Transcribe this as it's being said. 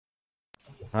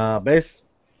Base.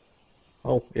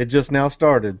 Oh, it just now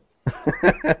started.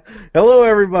 Hello,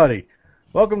 everybody.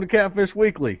 Welcome to Catfish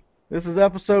Weekly. This is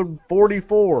episode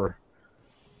 44.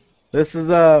 This is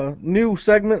a new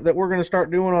segment that we're going to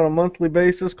start doing on a monthly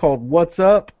basis called What's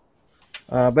Up.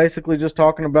 Basically, just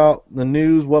talking about the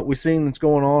news, what we've seen that's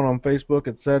going on Facebook,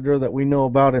 etc., that we know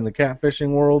about in the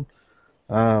catfishing world.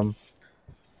 Um,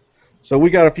 So we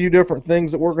got a few different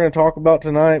things that we're going to talk about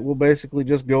tonight. We'll basically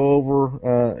just go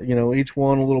over, each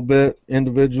one a little bit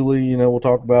individually. We'll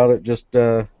talk about it. Just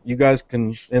you guys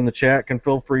can in the chat can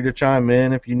feel free to chime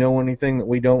in if you know anything that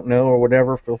we don't know or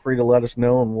whatever. Feel free to let us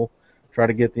know, and we'll try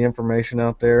to get the information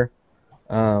out there.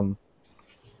 Um,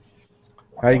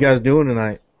 how you guys doing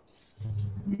tonight?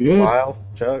 Good. Lyle,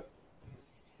 Chuck,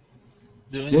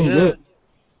 Doing Doing good. good.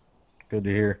 good to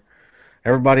hear.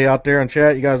 Everybody out there in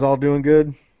chat, you guys all doing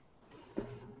good?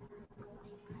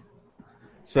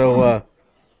 So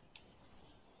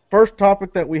first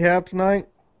topic that we have tonight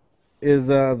is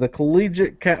the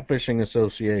Collegiate Catfishing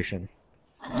Association.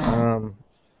 I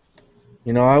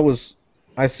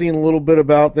seen a little bit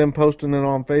about them posting it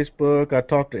on Facebook. I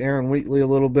talked to Aaron Wheatley a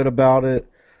little bit about it.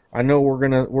 I know we're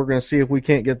gonna see if we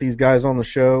can't get these guys on the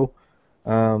show.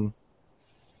 Um,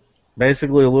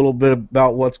 Basically, a little bit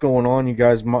about what's going on. You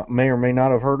guys may or may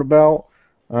not have heard about.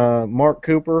 Mark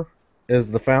Cooper is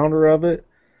the founder of it.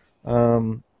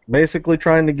 Basically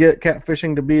trying to get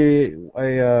catfishing to be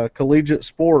a collegiate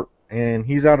sport, and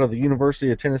he's out of the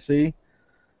University of Tennessee,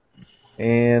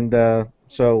 and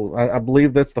so I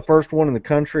believe that's the first one in the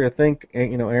country. I think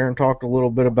Aaron talked a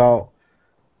little bit about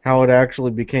how it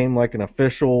actually became like an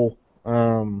official,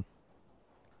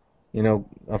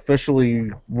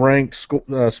 officially ranked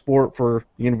sport for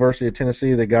the University of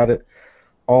Tennessee. They got it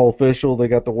all official. They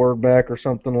got the word back or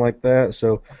something like that.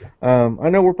 So I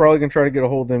know we're probably gonna try to get a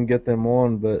hold of them, get them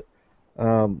on. But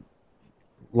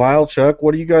Lyle, Chuck,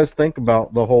 what do you guys think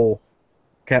about the whole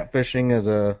catfishing as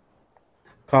a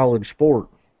college sport?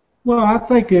 Well, I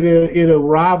think it'll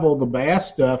rival the bass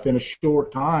stuff in a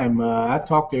short time. I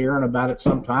talked to Aaron about it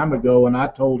some time ago, and I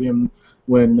told him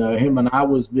when him and I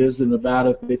was visiting about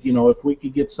it that if we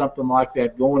could get something like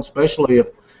that going, especially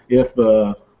if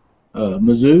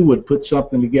Mizzou would put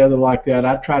something together like that,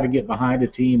 I'd try to get behind a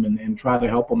team and try to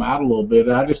help them out a little bit.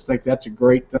 I just think that's a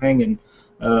great thing, and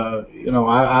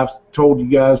I've told you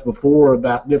guys before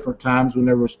about different times when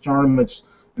there was tournaments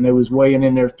and they was weighing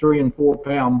in their 3 and 4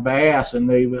 pound bass, and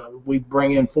we'd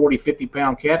bring in 40, 50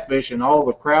 pound catfish, and all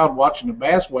the crowd watching the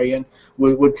bass weigh in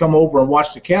would come over and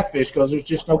watch the catfish because there's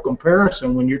just no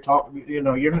comparison when you're talking.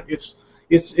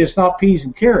 It's not peas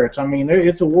and carrots. I mean,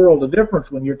 it's a world of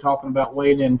difference when you're talking about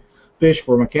weighing in fish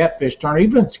from a catfish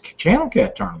tournament, even channel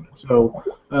cat tournament. So,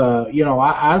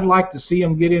 I'd like to see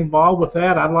them get involved with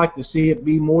that. I'd like to see it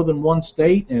be more than one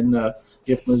state, and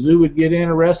if Mizzou would get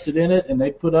interested in it and they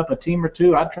put up a team or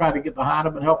two, I'd try to get behind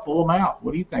them and help pull them out.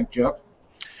 What do you think, Chuck?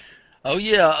 Oh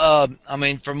yeah. I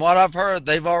mean, from what I've heard,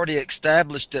 they've already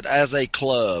established it as a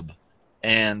club,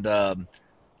 and I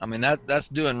mean that's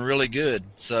doing really good.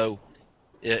 So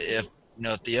if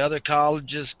the other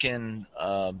colleges can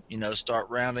start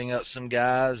rounding up some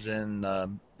guys, and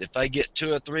if they get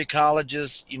 2 or 3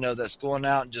 colleges that's going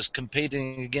out and just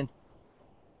competing against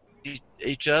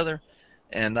each other,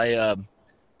 and they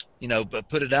but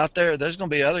put it out there, there's going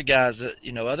to be other guys that,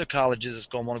 other colleges that's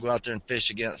going to want to go out there and fish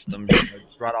against them just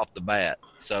right off the bat.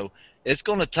 So it's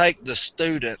going to take the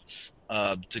students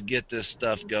to get this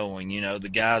stuff going. The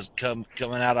guys coming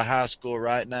out of high school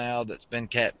right now that's been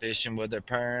catfishing with their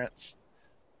parents,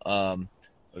 have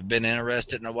been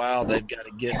interested in a while. They've got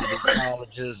to get to these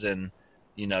colleges and,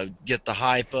 get the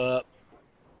hype up.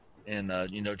 And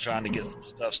trying to get some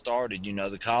stuff started.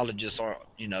 The colleges are,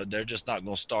 they're just not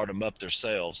going to start them up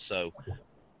themselves. So,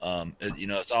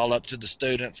 it's all up to the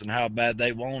students and how bad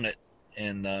they want it.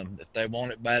 And if they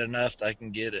want it bad enough, they can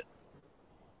get it.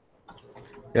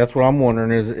 That's what I'm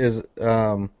wondering.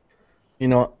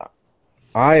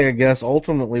 I guess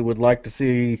ultimately would like to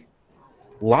see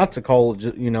lots of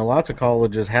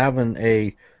colleges having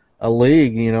a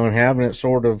league, and having it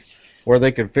sort of where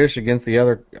they could fish against the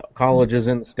other colleges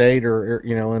in the state, or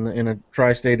in a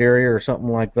tri-state area or something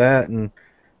like that. And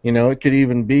it could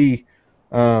even be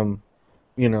in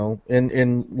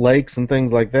lakes and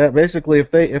things like that. Basically,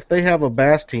 if they have a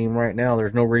bass team right now,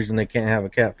 there's no reason they can't have a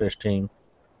catfish team.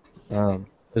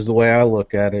 Is the way I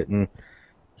look at it. And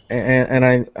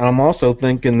I'm also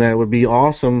thinking that it would be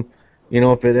awesome,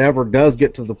 if it ever does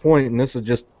get to the point, and this is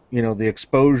just the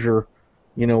exposure,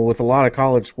 with a lot of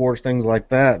college sports, things like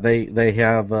that, they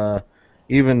have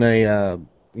even a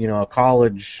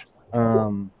college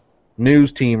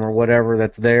news team or whatever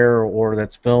that's there or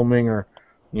that's filming or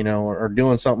or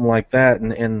doing something like that,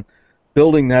 and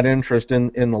building that interest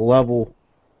in the level,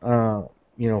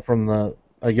 from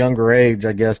a younger age,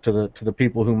 I guess, to the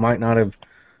people who might not have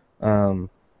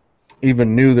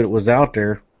even knew that it was out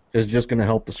there, is just going to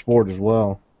help the sport as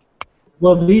well.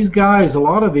 Well, these guys, a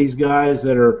lot of these guys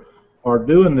that are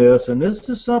doing this, and this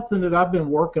is something that I've been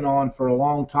working on for a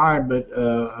long time, but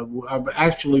I've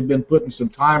actually been putting some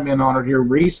time in on it here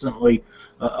recently.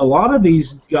 A lot of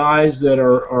these guys that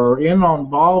are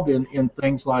involved in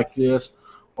things like this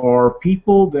are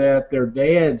people that their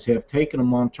dads have taken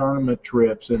them on tournament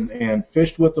trips and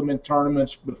fished with them in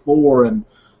tournaments before. And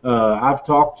I've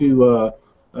talked to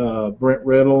Brent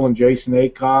Riddle and Jason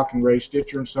Aycock and Ray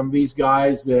Stitcher and some of these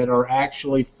guys that are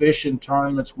actually fishing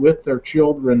tournaments with their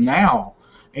children now.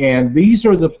 And these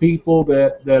are the people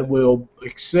that will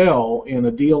excel in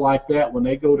a deal like that when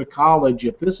they go to college.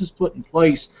 If this is put in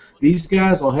place, these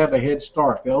guys will have a head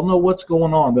start. They'll know what's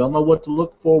going on. They'll know what to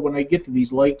look for when they get to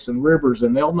these lakes and rivers,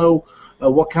 and they'll know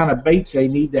what kind of baits they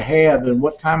need to have and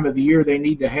what time of the year they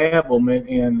need to have them,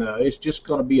 and it's just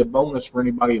going to be a bonus for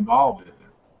anybody involved in it.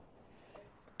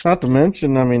 Not to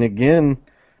mention, I mean, again,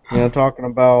 talking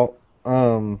about,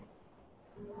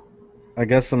 I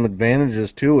guess some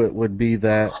advantages to it would be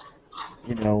that,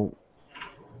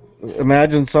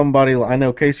 imagine somebody, I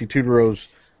know Casey Tutero's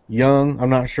young. I'm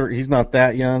not sure, he's not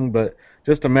that young, but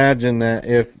just imagine that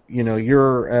if,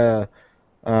 you're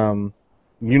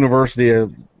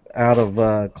university out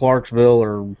of Clarksville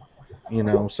or,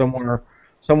 somewhere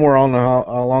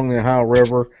along the Ohio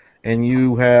River, and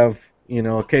you have,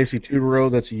 a Casey Tutero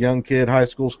that's a young kid, high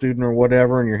school student or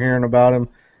whatever, and you're hearing about him,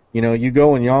 you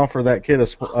go and you offer that kid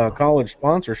a college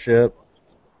sponsorship,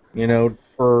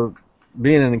 for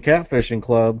being in a catfishing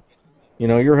club,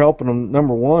 you're helping them.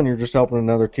 Number one, you're just helping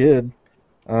another kid,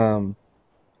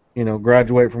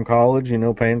 graduate from college,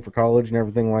 paying for college and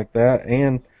everything like that,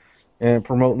 and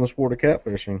promoting the sport of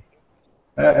catfishing.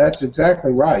 That's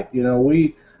exactly right.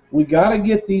 We got to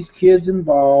get these kids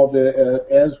involved.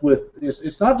 As with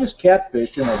it's not just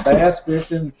catfishing or bass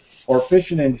fishing or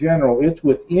fishing in general. It's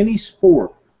with any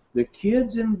sport. The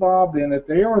kids involved in it,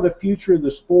 they are the future of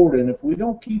the sport, and if we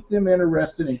don't keep them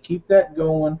interested and keep that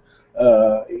going,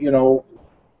 they're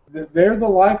the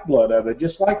lifeblood of it,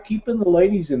 just like keeping the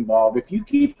ladies involved. If you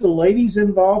keep the ladies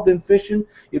involved in fishing,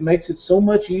 it makes it so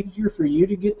much easier for you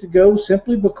to get to go,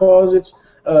 simply because it's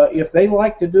if they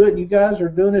like to do it and you guys are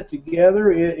doing it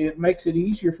together, it makes it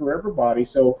easier for everybody.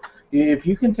 So if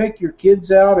you can take your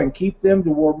kids out and keep them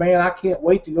to where, man, I can't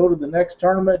wait to go to the next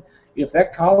tournament. If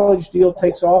that college deal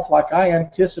takes off like I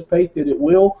anticipate that it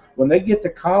will, when they get to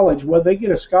college, whether they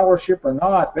get a scholarship or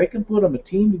not, they can put them a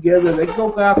team together. They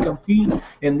go out compete,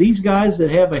 and these guys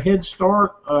that have a head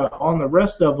start on the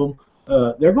rest of them,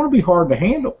 they're going to be hard to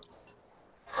handle.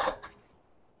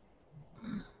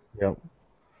 Yep.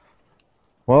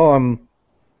 Well,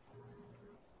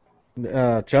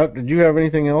 Chuck, did you have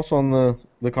anything else on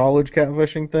the college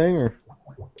catfishing thing, or?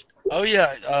 Oh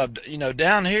yeah,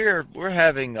 down here we're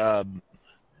having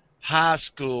high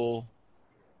school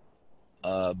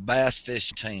bass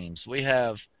fishing teams. We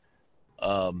have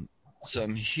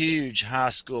some huge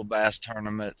high school bass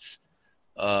tournaments.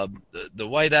 The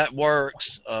way that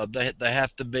works, they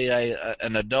have to be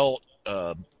an adult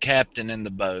captain in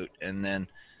the boat, and then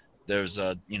there's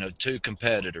two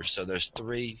competitors, so there's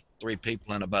three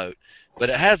people in a boat. But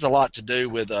it has a lot to do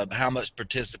with how much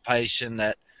participation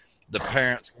that the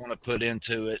parents want to put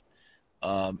into it.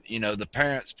 The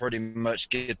parents pretty much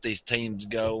get these teams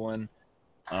going.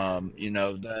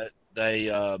 That they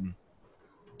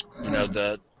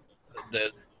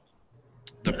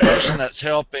the person that's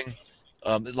helping,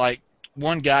 like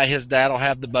one guy, his dad will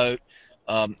have the boat.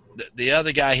 The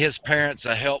other guy, his parents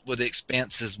will help with the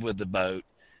expenses with the boat.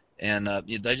 And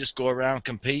they just go around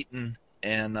competing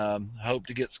and hope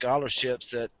to get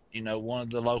scholarships at one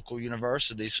of the local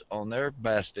universities on their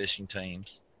bass fishing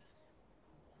teams.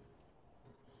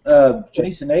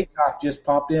 Jason Aycock just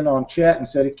popped in on chat and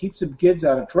said it keeps some kids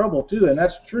out of trouble too, and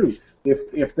that's true.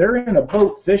 If they're in a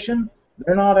boat fishing,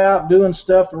 they're not out doing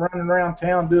stuff, running around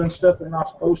town doing stuff they're not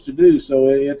supposed to do. So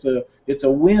it's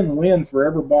a win-win for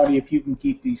everybody if you can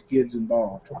keep these kids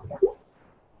involved.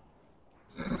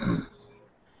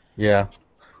 Yeah,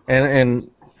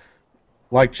 and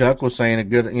like Chuck was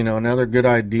saying, another good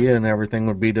idea and everything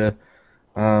would be to,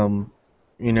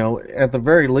 at the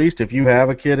very least, if you have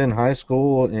a kid in high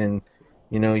school and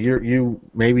you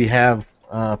maybe have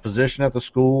a position at the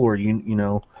school, or you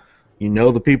know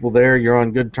the people there, you're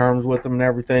on good terms with them and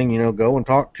everything, go and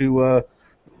talk to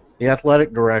the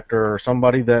athletic director or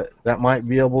somebody that might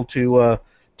be able to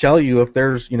tell you if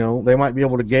there's, they might be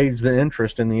able to gauge the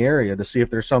interest in the area to see if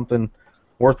there's something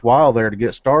worthwhile there to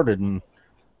get started, and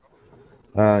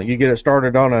you get it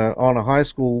started on a high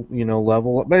school,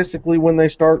 level. Basically, when they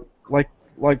start, like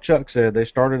Chuck said, they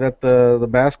started at the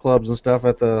bass clubs and stuff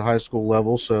at the high school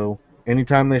level. So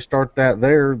anytime they start that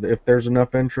there, if there's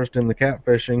enough interest in the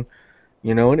catfishing,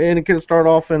 and it can start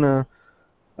off in a,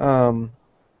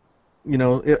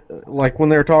 like when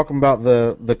they were talking about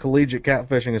the Collegiate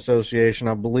Catfishing Association,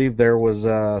 I believe there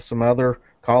was some other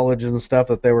colleges and stuff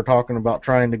that they were talking about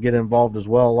trying to get involved as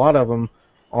well. A lot of them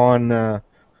on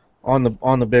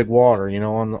the big water,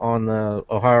 on the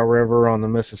Ohio River, on the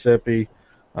Mississippi,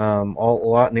 a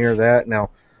lot near that.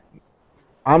 Now,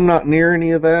 I'm not near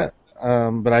any of that,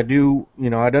 but I do,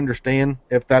 I'd understand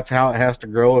if that's how it has to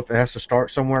grow, if it has to start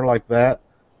somewhere like that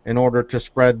in order to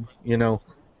spread, to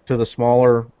the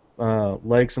smaller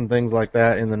lakes and things like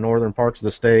that in the northern parts of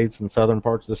the states and southern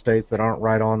parts of the states that aren't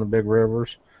right on the big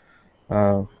rivers.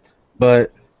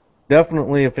 But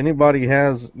definitely, if anybody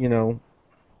has,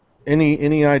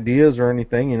 any ideas or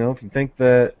anything, if you think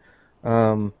that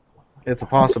it's a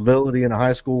possibility in a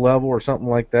high school level or something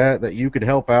like that you could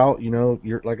help out,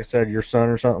 like I said, your son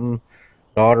or something,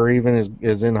 daughter even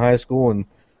is in high school and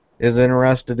is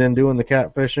interested in doing the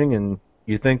catfishing, and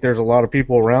you think there's a lot of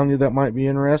people around you that might be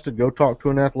interested, go talk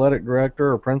to an athletic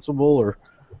director or principal, or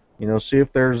see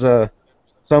if there's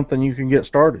something you can get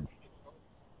started.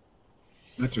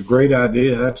 That's a great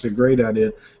idea. That's a great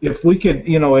idea. If we could,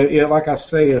 like I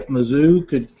say, if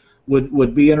Mizzou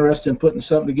would be interested in putting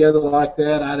something together like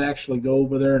that, I'd actually go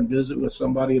over there and visit with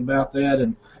somebody about that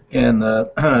and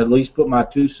at least put my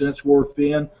 2 cents worth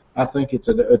in. I think it's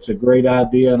a great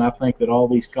idea, and I think that all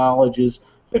these colleges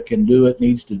that can do it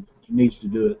needs to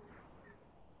do it.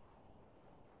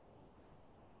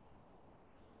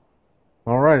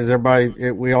 All right, is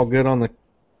everybody, we all good on the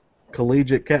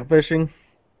collegiate catfishing?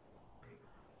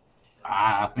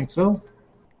 I think so.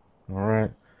 All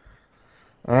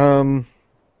right.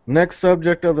 Next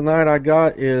subject of the night I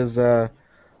got is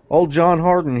old John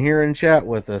Harden here in chat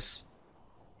with us.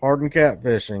 Harden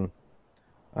Catfishing.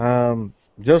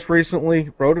 Just recently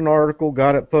wrote an article,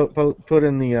 got it put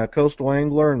in the Coastal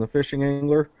Angler and the Fishing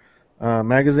Angler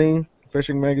magazine,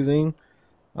 fishing magazine.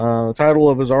 The title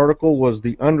of his article was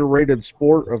 "The Underrated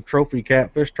Sport of Trophy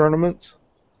Catfish Tournaments."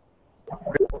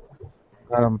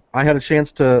 I had a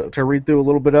chance to read through a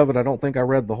little bit of it. I don't think I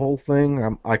read the whole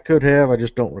thing. I could have. I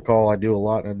just don't recall. I do a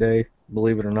lot in a day,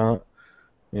 believe it or not.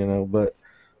 But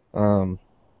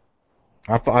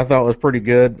I thought it was pretty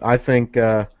good. I think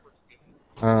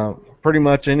pretty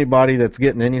much anybody that's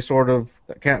getting any sort of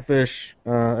catfish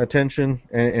attention,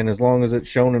 and as long as it's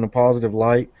shown in a positive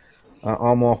light,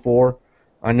 I'm all for.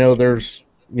 I know there's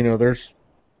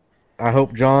I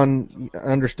hope John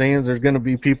understands there's going to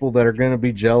be people that are going to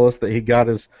be jealous that he got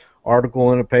his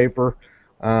article in a paper.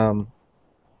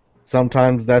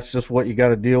 Sometimes that's just what you got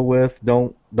to deal with.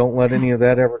 Don't let any of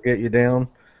that ever get you down.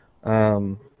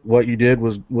 What you did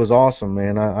was awesome,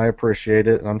 man. I appreciate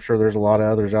it. I'm sure there's a lot of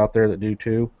others out there that do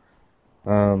too.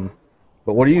 But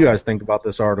what do you guys think about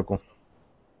this article?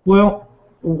 Well,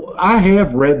 I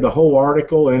have read the whole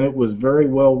article, and it was very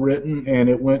well written, and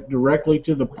it went directly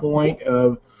to the point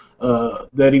of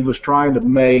that he was trying to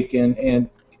make, and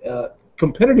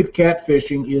competitive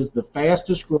catfishing is the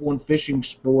fastest growing fishing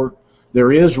sport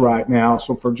there is right now.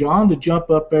 So for John to jump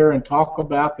up there and talk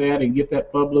about that and get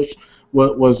that published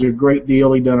was a great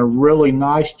deal. He done a really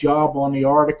nice job on the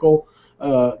article.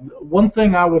 One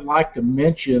thing I would like to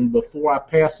mention before I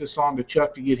pass this on to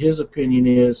Chuck to get his opinion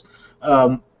is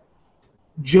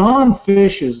John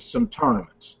fishes some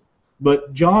tournaments.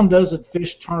 But John doesn't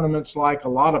fish tournaments like a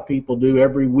lot of people do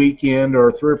every weekend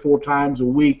or 3 or 4 times a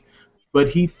week, but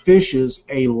he fishes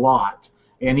a lot.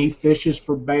 And he fishes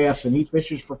for bass, and he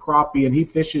fishes for crappie, and he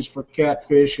fishes for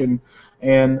catfish, and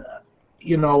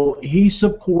he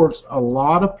supports a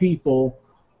lot of people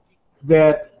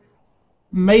that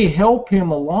may help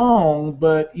him along,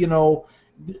 but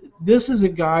this is a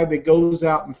guy that goes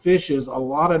out and fishes a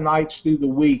lot of nights through the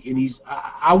week, and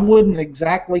I wouldn't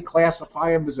exactly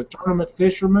classify him as a tournament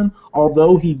fisherman,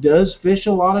 although he does fish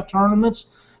a lot of tournaments,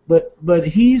 but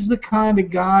he's the kind of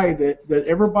guy that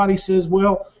everybody says,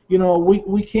 well,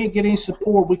 we can't get any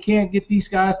support, we can't get these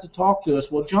guys to talk to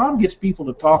us. Well, John gets people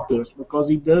to talk to us because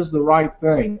he does the right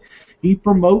thing. He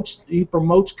promotes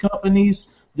companies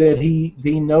that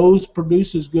he knows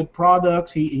produces good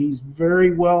products. He's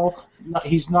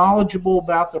knowledgeable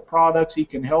about the products. He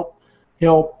can help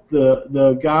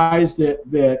the guys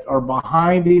that are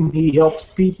behind him. He helps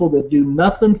people that do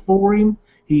nothing for him.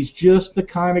 He's just the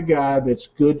kind of guy that's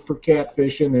good for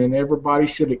catfishing, and everybody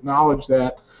should acknowledge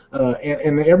that.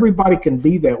 And everybody can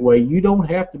be that way. You don't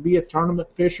have to be a tournament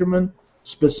fisherman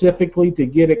specifically to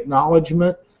get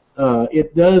acknowledgement.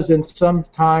 It does, and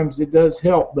sometimes it does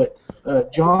help, but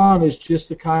John is just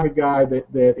the kind of guy that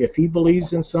if he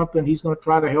believes in something, he's going to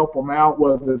try to help them out,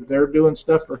 whether they're doing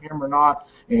stuff for him or not,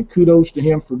 and kudos to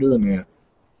him for doing that.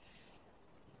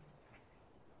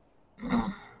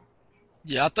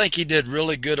 Yeah, I think he did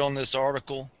really good on this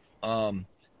article.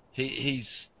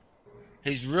 He's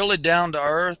really down to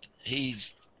earth. He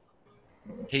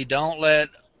don't let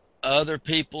other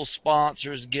people's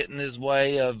sponsors get in his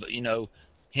way of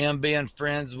him being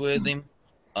friends with him.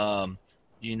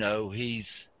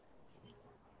 He's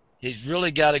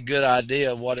really got a good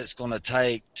idea of what it's going to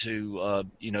take to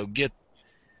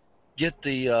get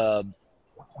the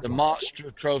monster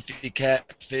trophy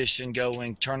catfishing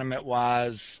going tournament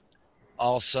wise.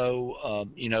 Also,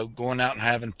 going out and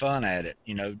having fun at it.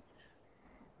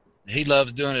 He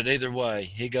loves doing it either way.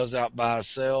 He goes out by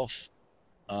himself.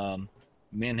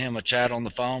 Me and him will chat on the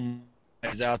phone.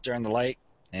 He's out there in the lake,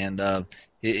 and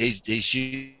he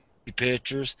shoots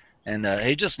pictures, and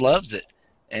he just loves it.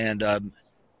 And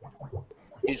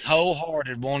he's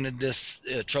wholehearted wanted this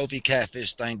trophy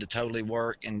catfish thing to totally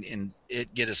work and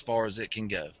it get as far as it can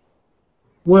go.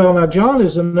 Well, now John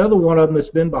is another one of them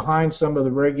that's been behind some of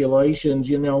the regulations.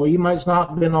 He might not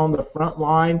have been on the front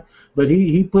line, but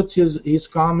he puts his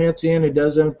comments in. He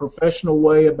does it in a professional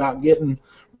way about getting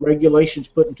regulations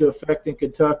put into effect in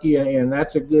Kentucky, and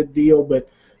that's a good deal. But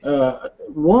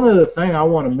one other thing I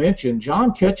want to mention,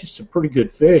 John catches some pretty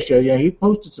good fish. He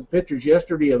posted some pictures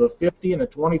yesterday of a 50 and a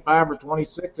 25 or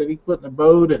 26 that he put in the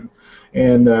boat, and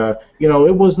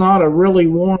it was not a really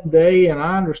warm day, and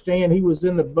I understand he was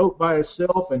in the boat by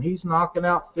himself, and he's knocking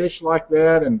out fish like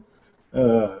that, and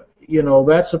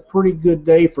that's a pretty good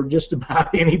day for just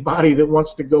about anybody that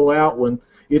wants to go out when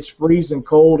it's freezing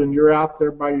cold and you're out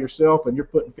there by yourself and you're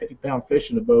putting 50-pound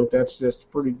fish in the boat. That's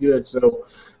just pretty good. So,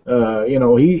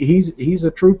 he's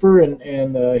a trooper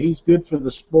and he's good for the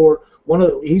sport.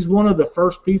 He's one of the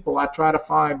first people I try to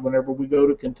find whenever we go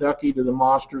to Kentucky to the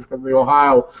Monsters or the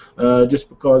Ohio, just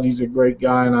because he's a great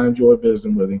guy and I enjoy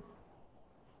visiting with him.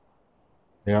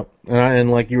 Yep, and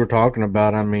like you were talking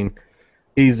about, I mean,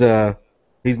 he's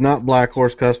not Black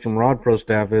Horse Custom Rod Pro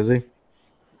Staff, is he?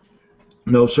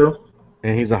 No, sir.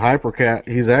 And he's a Hypercat.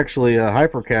 He's actually a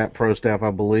Hypercat Pro Staff,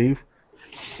 I believe.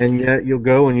 And yet you'll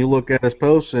go and you look at his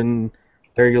posts, and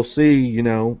there you'll see,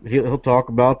 he'll talk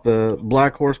about the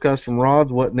Black Horse Custom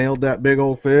rods, what nailed that big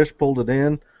old fish, pulled it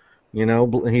in. He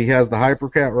has the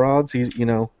Hypercat rods. He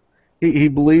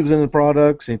believes in the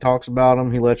products. He talks about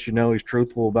them. He lets you know he's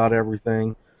truthful about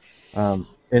everything.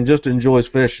 And just enjoys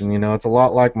fishing. It's a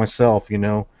lot like myself.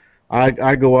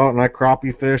 I go out and I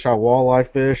crappie fish, I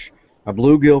walleye fish, I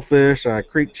bluegill fish, I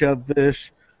creek chub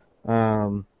fish.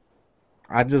 I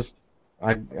just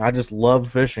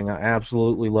love fishing. I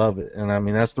absolutely love it, and I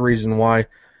mean that's the reason why,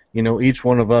 each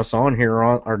one of us on here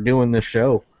are doing this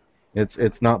show.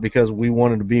 It's not because we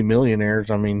wanted to be millionaires.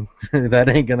 I mean that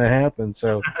ain't gonna happen.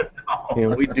 So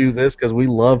we do this because we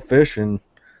love fishing.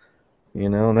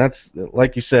 And that's,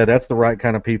 like you said, that's the right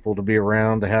kind of people to be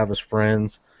around, to have as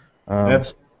friends.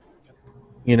 And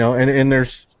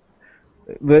there's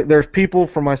people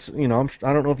from I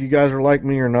don't know if you guys are like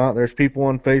me or not. There's people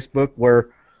on Facebook where,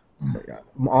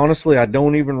 honestly, I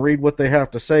don't even read what they have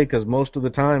to say because most of the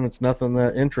time it's nothing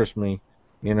that interests me.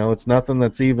 It's nothing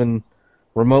that's even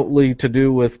remotely to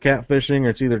do with catfishing, or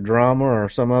it's either drama or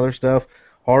some other stuff.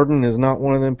 Hardin is not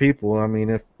one of them people. I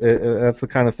mean, that's the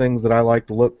kind of things that I like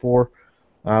to look for.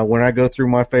 When I go through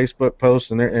my Facebook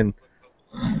posts, and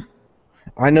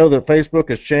I know that Facebook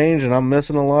has changed, and I'm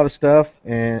missing a lot of stuff,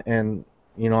 and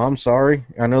I'm sorry.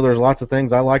 I know there's lots of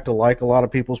things I like a lot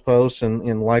of people's posts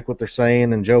and like what they're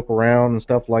saying and joke around and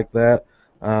stuff like that.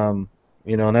 And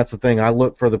that's the thing. I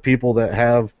look for the people that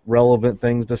have relevant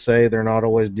things to say. They're not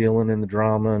always dealing in the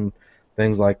drama and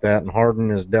things like that, and Hardin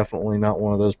is definitely not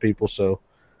one of those people, so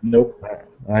nope.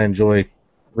 I enjoy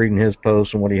reading his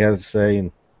posts and what he has to say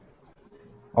and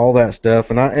all that stuff,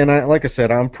 and I like I said,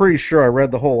 I'm pretty sure I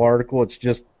read the whole article. It's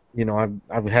just,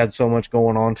 I've had so much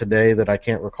going on today that I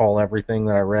can't recall everything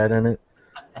that I read in it.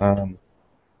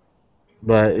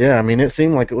 But yeah, I mean, it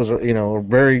seemed like it was a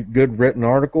very good written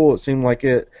article. It seemed like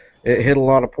it hit a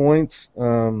lot of points.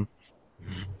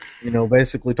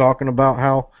 Basically talking about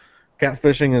how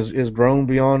catfishing is grown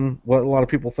beyond what a lot of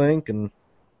people think, and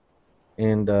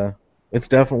it's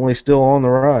definitely still on the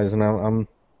rise, and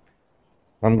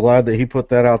I'm glad that he put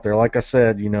that out there. Like I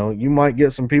said, you might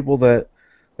get some people that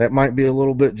might be a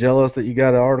little bit jealous that you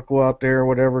got an article out there or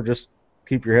whatever. Just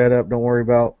keep your head up. Don't worry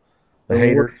about the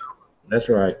haters. That's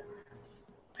right.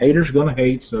 Haters gonna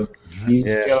hate, so you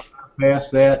just gotta pass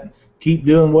that. keep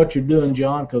doing what you're doing,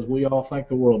 John, because we all think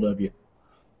the world of you.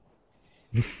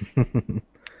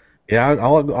 Yeah,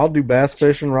 I'll do bass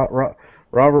fishing.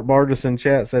 Robert Barges in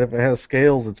chat said if it has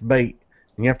scales, it's bait.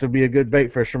 And you have to be a good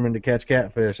bait fisherman to catch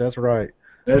catfish. That's right.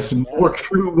 That's more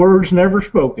true words never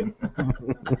spoken.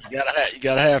 You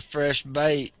gotta have fresh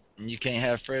bait, and you can't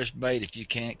have fresh bait if you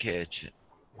can't catch it.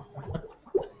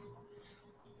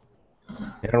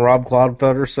 And Rob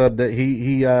Clodfelder said that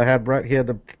he had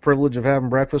the privilege of having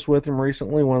breakfast with him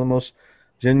recently. One of the most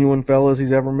genuine fellows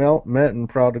he's ever met, and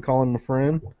proud to call him a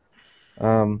friend.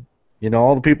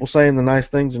 All the people saying the nice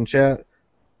things in chat.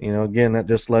 Again, that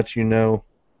just lets you know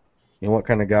what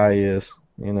kind of guy he is.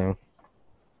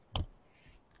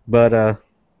 But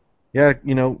yeah,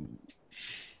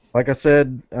 like I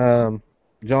said,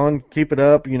 John, keep it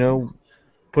up.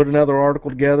 Put another article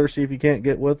together. See if you can't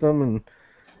get with them,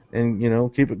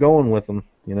 and keep it going with them.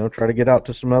 Try to get out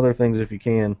to some other things if you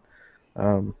can.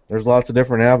 There's lots of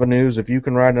different avenues. If you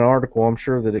can write an article, I'm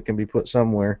sure that it can be put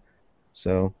somewhere.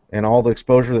 So, and all the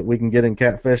exposure that we can get in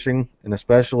catfishing, and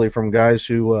especially from guys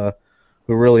who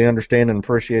really understand and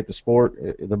appreciate the sport,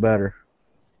 the better.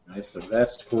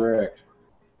 That's correct.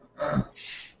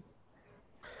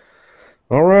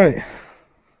 All right.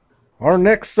 Our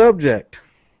next subject,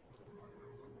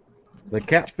 the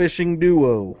catfishing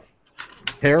duo,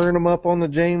 tearing them up on the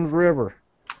James River.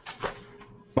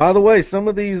 By the way, some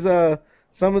of these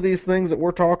things that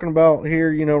we're talking about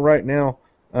here, right now,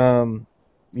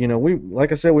 we,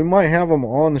 like I said, we might have them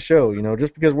on the show,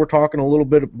 just because we're talking a little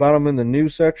bit about them in the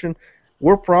news section.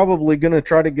 We're probably going to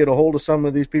try to get a hold of some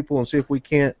of these people and see if we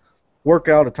can't work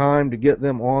out a time to get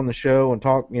them on the show and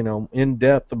talk, in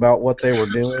depth about what they were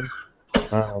doing.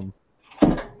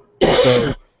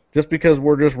 So just because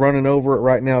we're just running over it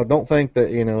right now, don't think that,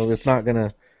 it's not going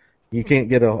to, you can't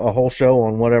get a whole show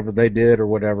on whatever they did or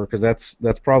whatever, because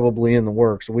that's probably in the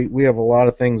works. We have a lot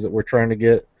of things that we're trying to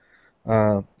get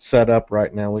set up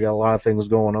right now. We got a lot of things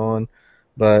going on.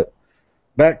 But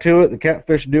back to it, the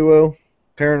catfish duo,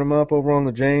 tearing them up over on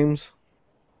the James.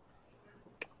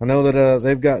 I know that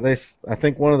I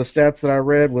think one of the stats that I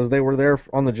read was they were there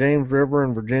on the James River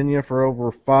in Virginia for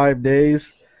over 5 days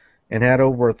and had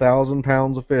over 1,000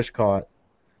 pounds of fish caught.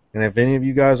 And if any of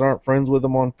you guys aren't friends with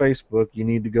them on Facebook, you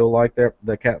need to go like the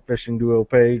Catfishing Duo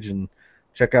page and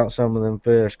check out some of them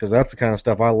fish, because that's the kind of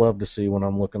stuff I love to see when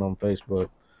I'm looking on Facebook.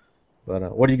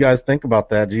 But what do you guys think about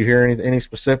that? Do you hear any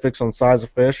specifics on size of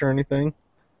fish or anything?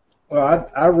 Well,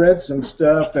 I read some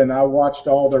stuff, and I watched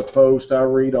all their posts. I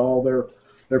read all their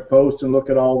posts and look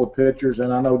at all the pictures,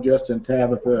 and I know Justin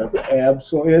Tabitha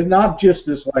absolutely. It's not just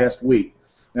this last week.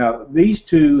 Now, these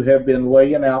two have been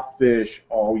laying out fish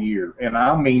all year, and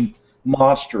I mean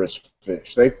monstrous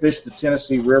fish. They fished the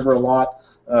Tennessee River a lot.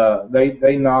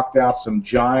 They knocked out some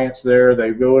giants there.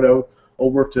 They go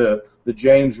over to the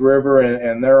James River,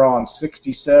 and they're on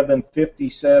 67,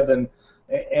 57,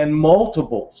 and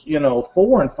multiples,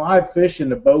 4 and 5 fish in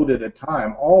the boat at a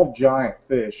time, all giant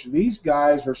fish. These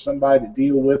guys are somebody to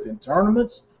deal with in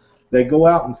tournaments. They go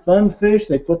out and fun fish.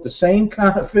 They put the same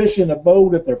kind of fish in a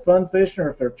boat if they're fun fishing or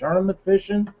if they're tournament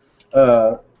fishing.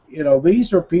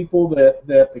 These are people that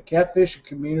the catfishing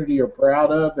community are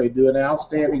proud of. They do an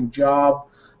outstanding job.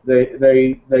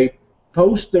 They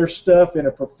post their stuff in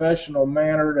a professional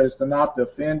manner as to not to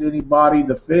offend anybody.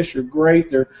 The fish are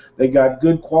great. They got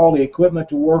good quality equipment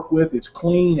to work with. It's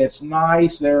clean. It's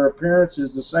nice. Their appearance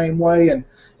is the same way.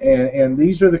 And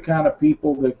these are the kind of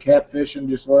people that catfishing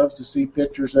just loves to see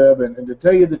pictures of. And to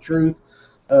tell you the truth,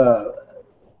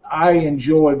 I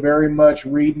enjoy very much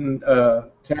reading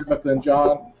Tabitha and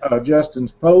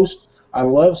Justin's post. I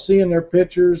love seeing their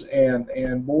pictures.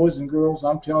 And boys and girls,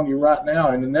 I'm telling you right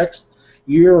now, in the next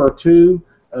year or two,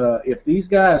 if these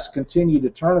guys continue to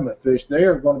tournament fish, they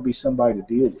are going to be somebody to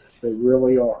deal with. They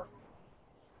really are.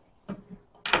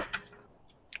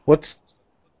 What's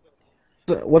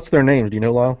their names? Do you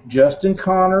know, Lyle? Justin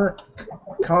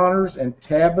Connors and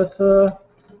Tabitha.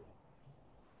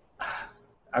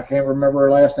 I can't remember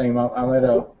her last name. I'm at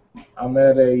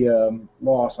a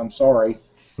loss. I'm sorry.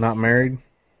 Not married?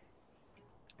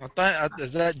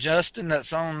 Is that Justin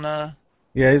that's on?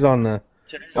 Yeah, he's on the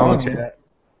chat.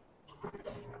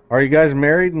 Are you guys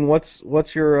married? And what's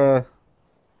your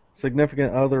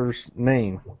significant other's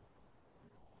name?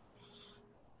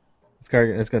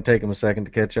 It's going to take him a second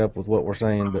to catch up with what we're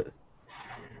saying, but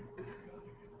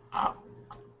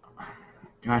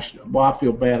gosh, well, I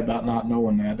feel bad about not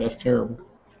knowing that. That's terrible.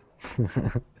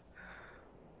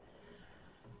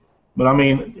 But I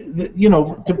mean,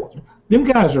 them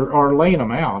guys are laying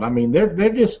them out. I mean, they're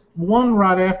just one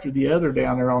right after the other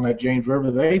down there on that James River.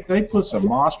 They put some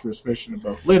monstrous fish in the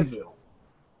boat. Linville,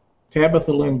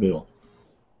 Tabitha Linville.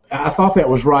 I thought that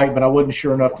was right, but I wasn't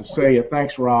sure enough to say it.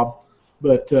 Thanks, Rob.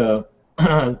 But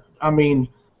I mean,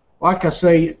 like I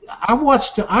say,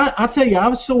 I tell you, I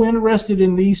was so interested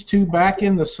in these two back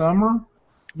in the summer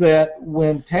that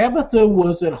when Tabitha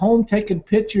was at home taking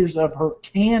pictures of her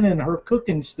canning, her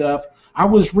cooking stuff, I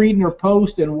was reading her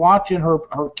post and watching her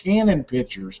canning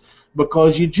pictures,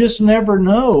 because you just never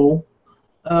know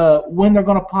when they're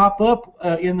going to pop up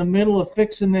in the middle of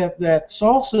fixing that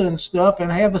salsa and stuff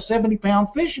and have a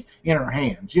 70-pound fish in her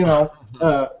hands, you know.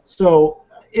 So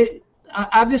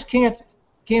I just can't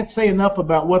say enough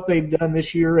about what they've done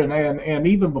this year and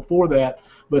even before that.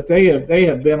 But they have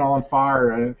been on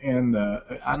fire, and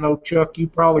I know, Chuck, you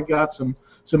probably got some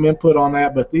input on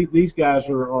that, but these guys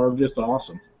are just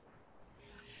awesome.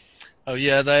 Oh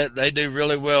yeah, they do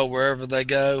really well wherever they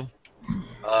go.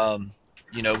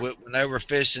 You know, when they were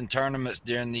fishing tournaments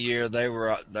during the year, they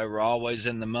were always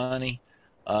in the money.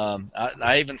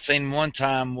 I even seen one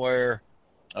time where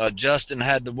Justin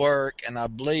had to work, and I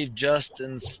believe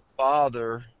Justin's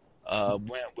father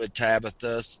went with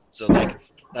Tabitha, so they could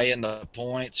stay in the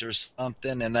points or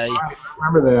something, and I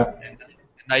remember that.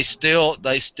 they still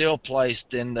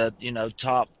placed in the, you know,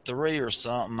 top 3 or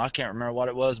something. I can't remember what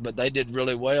it was, but they did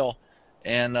really well,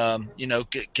 and you know,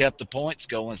 kept the points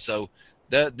going. So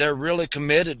they're really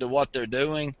committed to what they're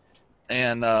doing,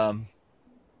 and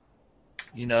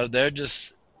you know, they're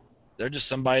just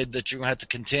somebody that you're gonna have to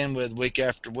contend with week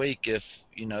after week if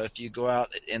you go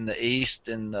out in the East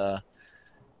and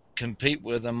compete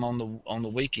with them on the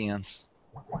weekends.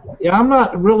 Yeah, I'm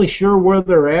not really sure where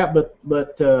they're at,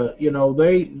 but you know,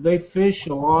 they fish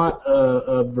a lot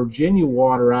of Virginia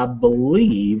water, I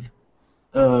believe.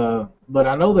 But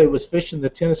I know they was fishing the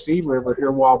Tennessee River here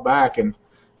a while back, and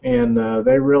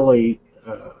they really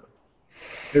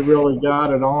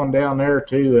got it on down there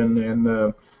too.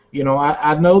 And you know,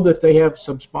 I know that they have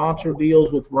some sponsor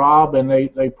deals with Rob, and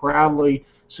they proudly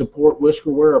support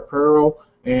Whiskerware Apparel.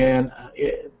 And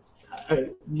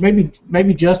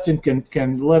maybe Justin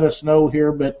can let us know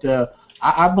here, but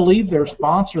I believe they're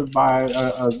sponsored by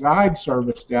a guide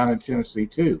service down in Tennessee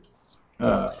too.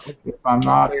 If I'm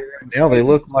not. Yeah, they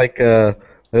look like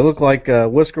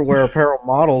Whiskerware Apparel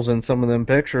models in some of them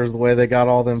pictures. The way they got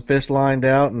all them fish lined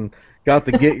out and got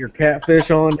the get your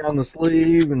catfish on down the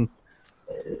sleeve, and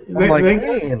They got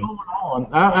it going on.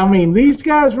 I mean, these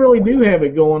guys really do have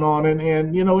it going on,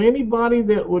 and you know, anybody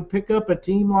that would pick up a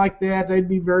team like that, they'd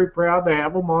be very proud to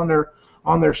have them on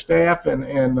their staff.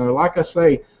 And like I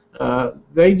say,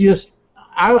 they just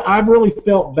I really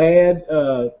felt bad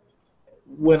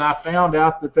when I found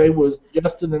out that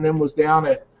Justin and them was down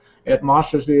at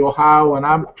Monsters of the Ohio, and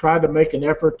I tried to make an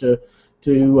effort to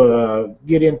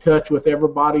get in touch with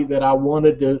everybody that I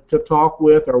wanted to talk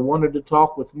with or wanted to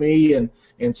talk with me, and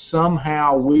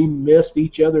somehow we missed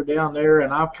each other down there,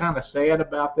 and I'm kind of sad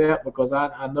about that, because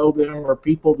I know there are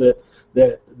people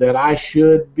that I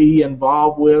should be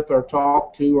involved with or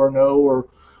talk to or know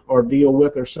or deal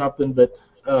with or something, but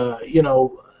you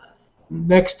know,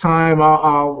 next time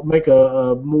I'll make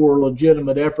a more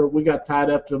legitimate effort. We got tied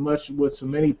up too much with so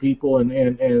many people,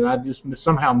 and I just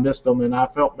somehow missed them, and I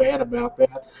felt bad about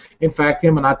that. In fact,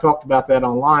 him and I talked about that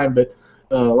online, but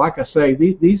like I say,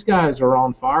 these guys are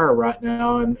on fire right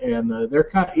now, and they're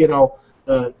kind of, you know,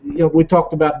 we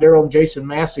talked about Daryl and Jason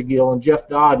Massagill and Jeff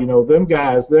Dodd. You know, them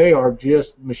guys, they are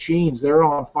just machines. They're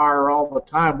on fire all the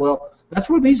time. Well, that's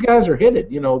where these guys are headed.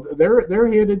 You know,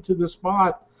 they're headed to the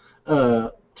spot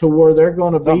to where they're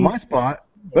going to be. Not my spot.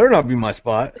 Better not be my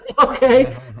spot.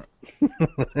 Okay.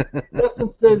 Justin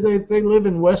says they live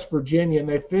in West Virginia, and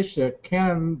they fish the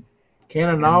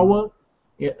Kananawa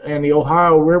and the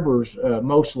Ohio rivers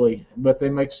mostly, but they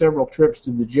make several trips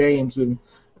to the James, and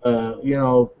you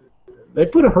know, they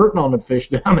put a hurting on the fish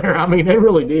down there. I mean, they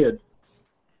really did.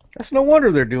 That's no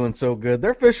wonder they're doing so good.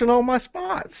 They're fishing all my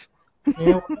spots.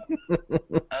 Yeah.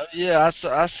 Yeah,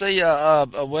 I see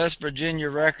a West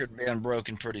Virginia record being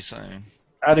broken pretty soon.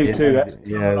 I do too. That's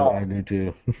I do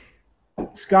too.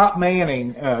 Scott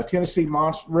Manning, Tennessee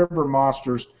River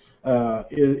Monsters,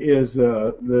 is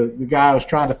the guy I was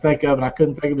trying to think of, and I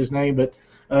couldn't think of his name. But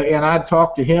and I'd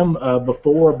talked to him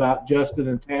before about Justin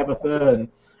and Tabitha and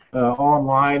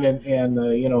online, and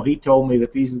you know, he told me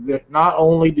that not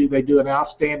only do they do an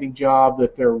outstanding job,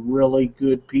 that they're really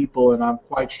good people, and I'm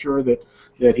quite sure that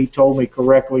he told me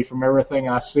correctly from everything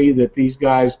I see that these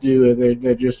guys do.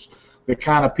 They're just the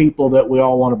kind of people that we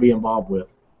all want to be involved with.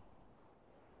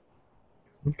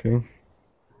 Okay.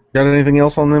 Got anything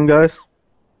else on them guys?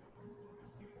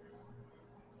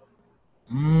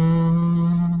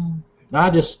 I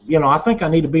just, you know, I think I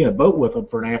need to be in a boat with them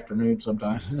for an afternoon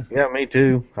sometime. Yeah, me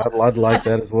too. I'd like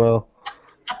that as well.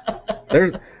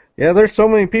 Yeah, there's so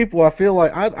many people. I feel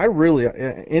like I really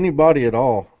anybody at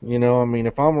all. You know, I mean,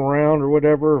 if I'm around or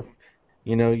whatever,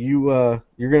 you know,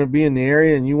 you're gonna be in the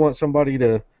area and you want somebody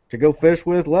to go fish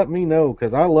with, let me know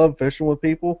because I love fishing with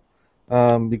people.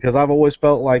 Because I've always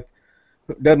felt like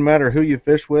it doesn't matter who you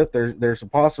fish with, there's a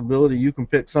possibility you can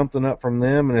pick something up from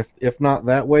them, and if not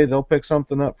that way, they'll pick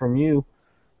something up from you.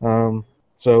 Um,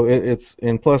 so it's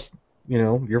and plus, you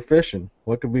know, you're fishing.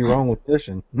 What could be wrong with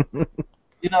fishing?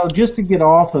 You know, just to get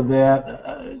off of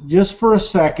that, just for a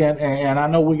second, and I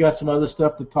know we got some other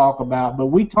stuff to talk about, but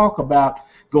we talk about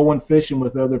going fishing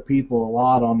with other people a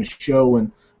lot on the show,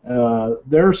 and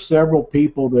there are several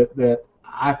people that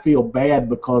I feel bad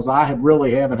because I have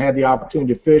really haven't had the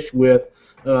opportunity to fish with.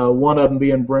 One of them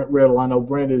being Brent Riddle. I know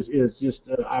Brent is just,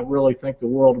 I really think the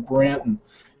world of Brent,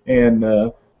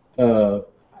 and uh,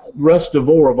 Russ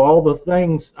DeVore. Of all the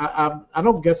things, I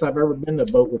don't guess I've ever been in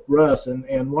a boat with Russ,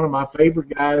 and one of my favorite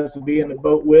guys to be in the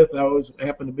boat with. I always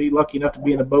happen to be lucky enough to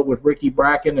be in the boat with Ricky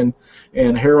Bracken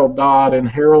and Harold Dodd, and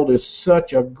Harold is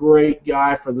such a great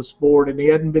guy for the sport, and he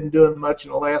hadn't been doing much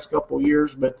in the last couple of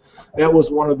years, but that was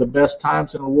one of the best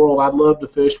times in the world. I'd love to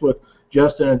fish with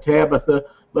Justin and Tabitha,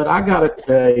 but I got to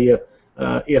tell you,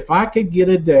 if I could get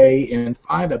a day and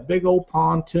find a big old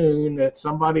pontoon that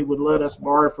somebody would let us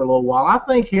borrow for a little while, I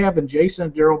think having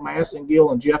Jason, Daryl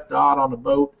Massengill, and Jeff Dodd on the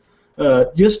boat,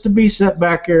 just to be set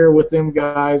back there with them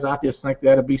guys, I just think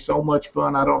that'd be so much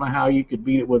fun. I don't know how you could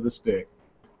beat it with a stick.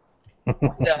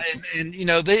 Yeah, and you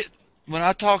know, when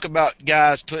I talk about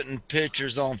guys putting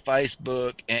pictures on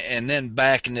Facebook and then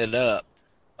backing it up,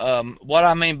 what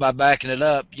I mean by backing it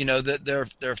up, you know, that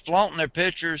they're flaunting their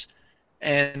pictures.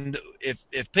 And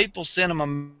if people send them a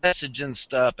message and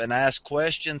stuff and ask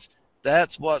questions,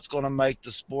 that's what's going to make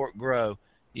the sport grow.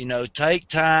 You know, take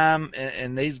time,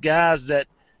 and these guys that,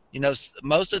 you know,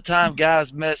 most of the time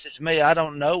guys message me, I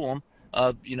don't know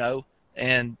them, you know,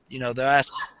 and, you know, they're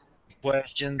asking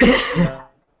questions, you know,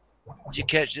 did you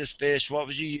catch this fish? What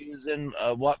was you using?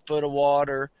 What foot of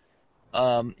water?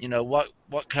 You know,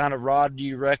 what kind of rod do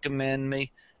you recommend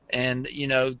me? And, you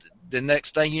know, the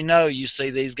next thing you know, you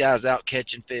see these guys out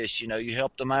catching fish. You know, you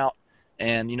help them out,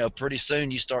 and, you know, pretty soon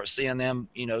you start seeing them,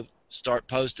 you know, start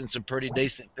posting some pretty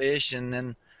decent fish, and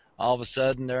then all of a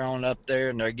sudden they're on up there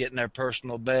and they're getting their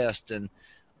personal best. And,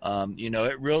 you know,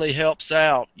 it really helps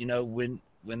out, you know,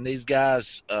 when these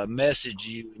guys message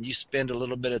you and you spend a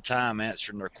little bit of time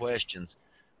answering their questions.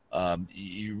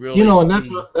 You really, you know, and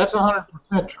that's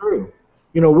 100% true.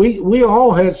 You know, we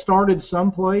all had started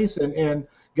someplace, and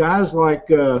guys like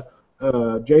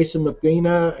Jason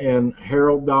Mathena and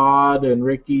Harold Dodd and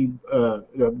Ricky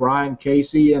Brian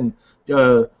Casey and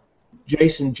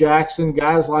Jason Jackson,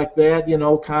 guys like that, you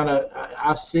know, kind of,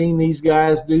 I've seen these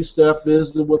guys do stuff,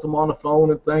 visited with them on the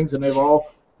phone and things, and they've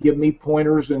all give me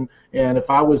pointers, and if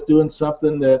I was doing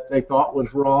something that they thought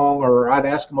was wrong, or I'd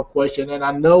ask them a question, and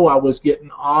I know I was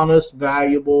getting honest,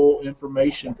 valuable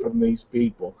information from these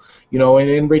people, you know, and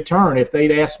in return, if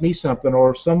they'd ask me something,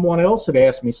 or if someone else had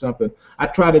asked me something, I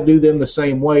try to do them the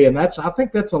same way, and I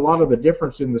think that's a lot of the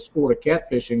difference in the sport of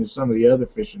catfishing and some of the other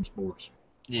fishing sports.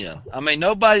 yeah. I mean,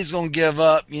 nobody's going to give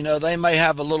up. You know, they may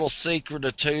have a little secret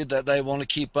or two that they want to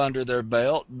keep under their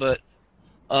belt, but,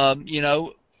 you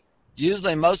know,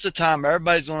 usually most of the time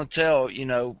everybody's going to tell, you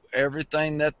know,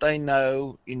 everything that they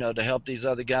know, you know, to help these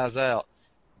other guys out.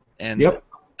 And Yep,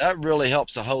 that really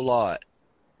helps a whole lot.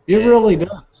 it And, really does.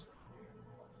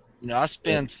 you know, I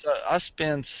spend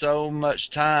so much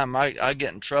time. I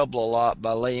get in trouble a lot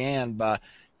by Leanne by,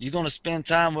 you going to spend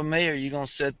time with me, or you going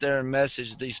to sit there and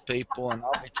message these people? And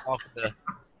I'll be talking to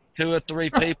 2 or 3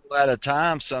 people at a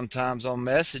time sometimes on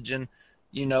messaging,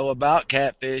 you know, about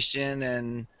catfishing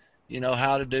and, you know,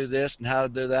 how to do this and how to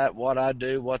do that, what I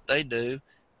do, what they do.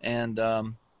 And,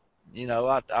 you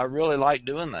know, I really like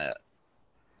doing that.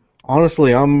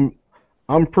 Honestly, I'm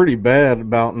pretty bad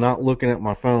about not looking at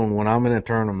my phone when I'm in a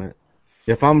tournament.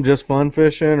 If I'm just fun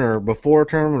fishing or before a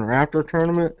tournament or after a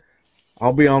tournament,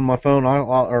 I'll be on my phone.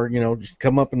 Or you know, just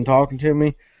come up and talking to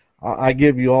me. I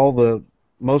give you all the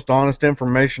most honest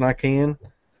information I can.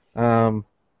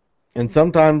 And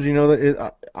sometimes, you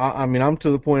know, I mean, I'm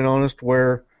to the point honest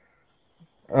where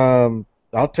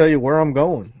I'll tell you where I'm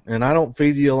going, and I don't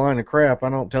feed you a line of crap. I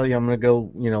don't tell you I'm going to go,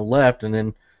 you know, left and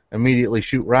then immediately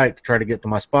shoot right to try to get to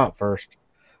my spot first.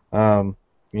 You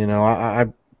know, I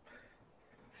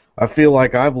feel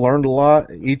like I've learned a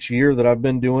lot each year that I've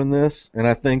been doing this, and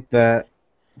I think that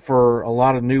for a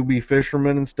lot of newbie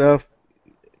fishermen and stuff,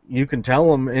 you can tell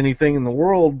them anything in the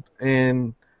world,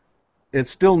 and it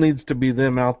still needs to be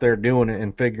them out there doing it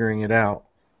and figuring it out.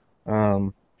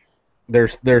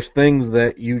 There's things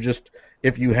that you just,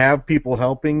 if you have people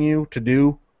helping you to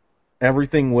do,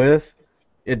 everything with,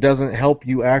 it doesn't help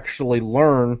you actually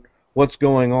learn what's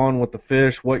going on with the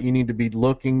fish, what you need to be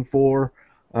looking for.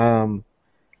 A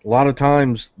lot of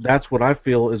times, that's what I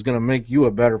feel is going to make you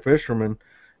a better fisherman,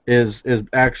 is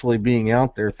actually being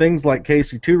out there. Things like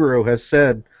Casey Tudorow has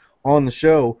said on the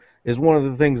show is one of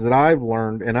the things that I've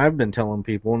learned, and I've been telling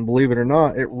people, and believe it or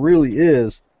not, it really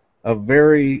is a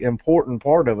very important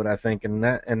part of it, I think, and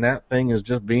that thing is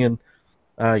just being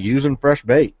using fresh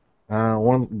bait.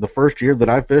 The first year that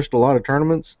I fished a lot of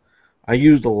tournaments, I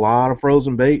used a lot of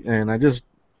frozen bait, and I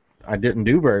didn't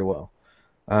do very well.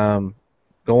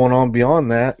 Going on beyond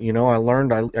that, I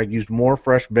learned I used more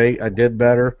fresh bait. I did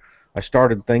better. I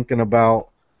started thinking about,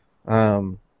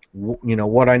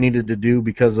 what I needed to do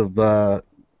because of the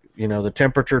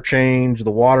temperature change,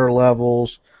 the water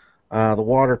levels, the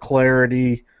water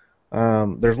clarity.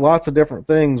 There's lots of different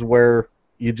things where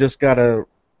you just gotta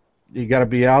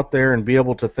be out there and be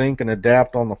able to think and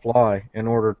adapt on the fly in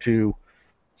order to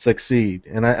succeed.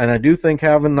 And I do think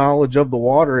having knowledge of the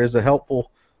water is a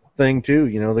helpful thing too.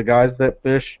 The guys that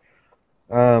fish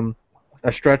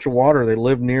a stretch of water, they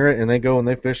live near it and they go and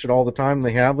they fish it all the time.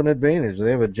 They have an advantage. They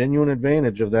have a genuine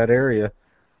advantage of that area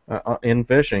in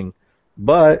fishing.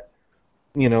 But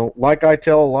like I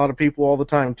tell a lot of people all the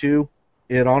time too,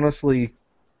 it honestly,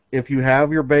 if you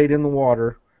have your bait in the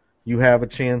water, you have a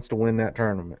chance to win that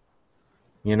tournament.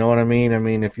 You know what I mean? I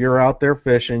mean, if you're out there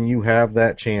fishing, you have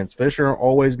that chance. Fish are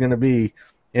always going to be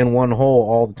in one hole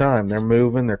all the time. They're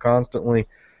moving. They're constantly,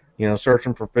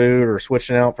 searching for food or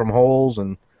switching out from holes.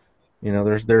 And,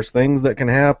 there's things that can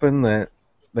happen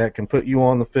that can put you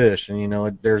on the fish.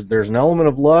 And, there's an element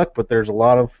of luck, but there's a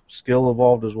lot of skill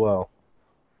involved as well.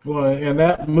 Well, and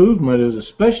that movement is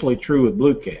especially true with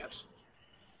blue cats.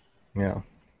 Yeah.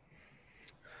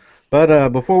 But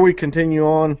before we continue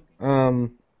on,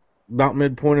 about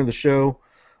midpoint of the show,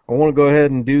 I want to go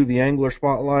ahead and do the angler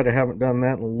spotlight. I haven't done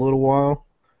that in a little while.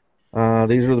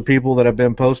 These are the people that have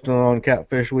been posting on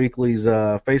Catfish Weekly's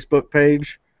Facebook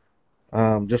page.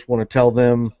 Just want to tell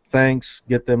them thanks,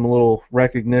 get them a little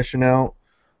recognition out.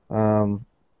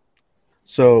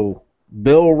 So,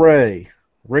 Bill Ray,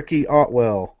 Ricky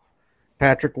Otwell,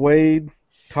 Patrick Wade,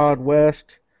 Todd West,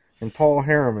 and Paul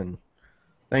Harriman.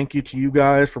 Thank you to you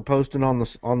guys for posting on the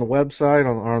website,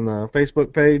 on the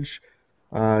Facebook page.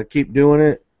 Keep doing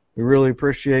it. We really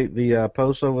appreciate the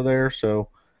posts over there. So,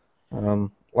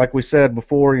 like we said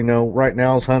before, right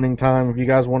now is hunting time. If you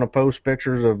guys want to post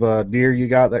pictures of deer you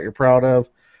got that you're proud of,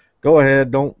 go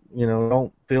ahead. Don't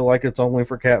feel like it's only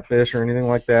for catfish or anything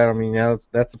like that. I mean,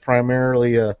 that's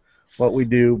primarily what we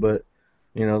do. But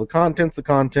the content's the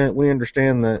content. We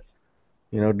understand that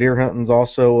deer hunting's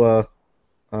also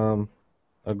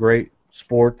a great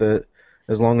sport, that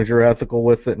as long as you're ethical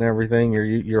with it and everything,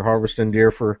 you're harvesting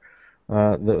deer for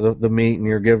the meat, and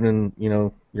you're giving,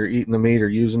 you're eating the meat or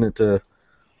using it to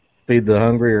feed the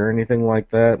hungry or anything like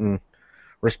that, and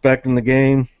respecting the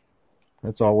game.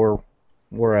 That's all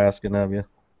we're asking of you.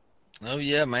 Oh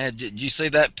yeah, man! Did you see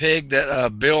that pig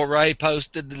that Bill Ray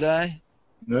posted today?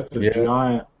 That's a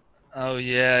giant. Oh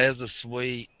yeah, that's a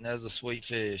sweet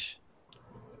fish.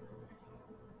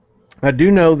 I do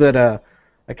know that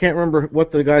I can't remember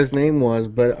what the guy's name was,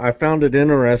 but I found it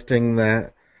interesting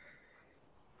that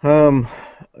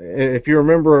if you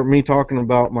remember me talking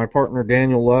about my partner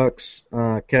Daniel Lux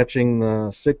catching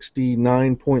the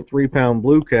 69.3 pound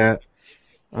blue cat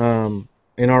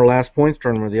in our last points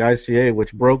tournament, the ICA,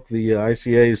 which broke the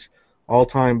ICA's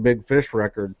all-time big fish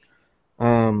record.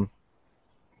 Not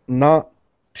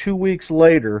 2 weeks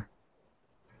later,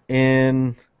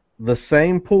 in the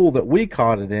same pool that we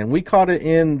caught it in, we caught it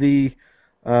in the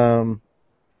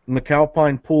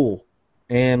McAlpine pool,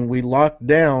 and we locked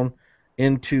down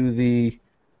into the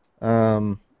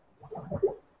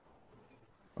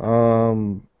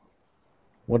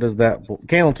what is that?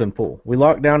 Cannelton pool. We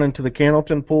locked down into the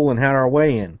Cannelton pool and had our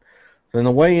weigh-in. And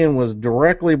the weigh-in was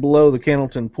directly below the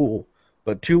Cannelton pool.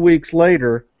 But 2 weeks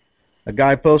later, a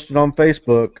guy posted on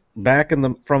Facebook back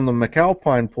from the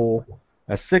McAlpine pool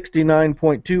a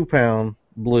 69.2 pound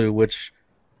blue, which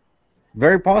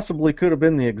very possibly could have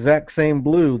been the exact same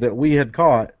blue that we had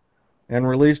caught and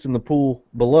released in the pool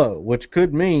below, which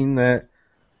could mean that,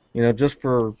 just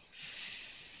for,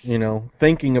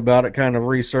 thinking about it, kind of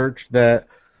research, that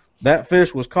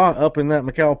fish was caught up in that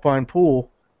McAlpine pool,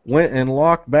 went and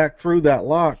locked back through that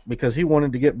lock because he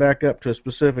wanted to get back up to a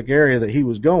specific area that he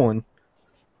was going,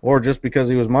 or just because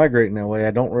he was migrating that way.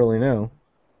 I don't really know.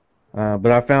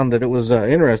 But I found that it was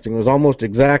interesting. It was almost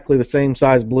exactly the same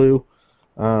size blue.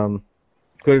 Could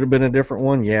it have been a different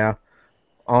one? Yeah.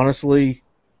 Honestly,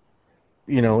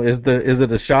 is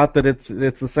it a shot that it's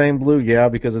the same blue? Yeah,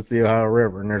 because it's the Ohio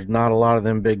River, and there's not a lot of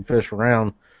them big fish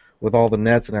around with all the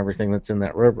nets and everything that's in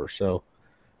that river. So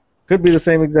could be the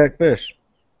same exact fish.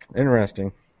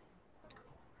 Interesting.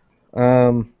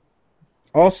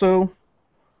 Also,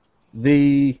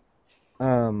 the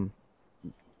um,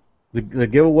 the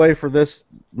giveaway for this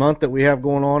month that we have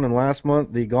going on, and last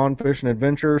month, the Gone Fishing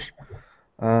Adventures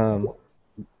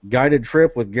guided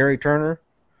trip with Gary Turner.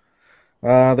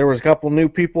 There was a couple new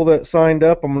people that signed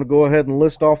up. I'm going to go ahead and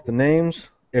list off the names.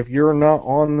 If you're not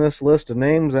on this list of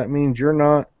names, that means you're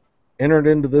not entered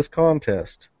into this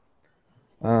contest.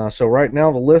 So right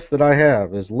now the list that I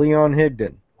have is Leon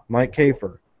Higdon, Mike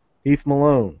Kafer, Heath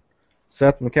Malone,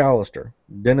 Seth McAllister,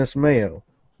 Dennis Mayo,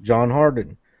 John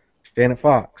Harden, Janet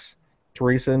Fox,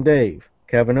 Teresa and Dave,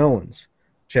 Kevin Owens,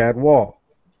 Chad Wall,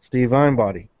 Steve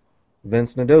Einbody,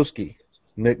 Vince Nadowski,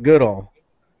 Nick Goodall,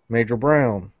 Major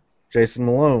Brown, Jason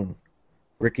Malone,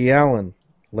 Ricky Allen,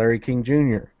 Larry King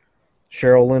Jr.,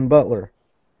 Cheryl Lynn Butler,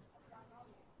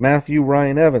 Matthew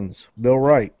Ryan Evans, Bill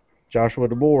Wright, Joshua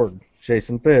DeBoard,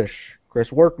 Jason Fish,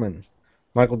 Chris Workman,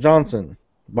 Michael Johnson,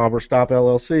 Bobber Stop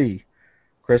LLC,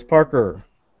 Chris Parker,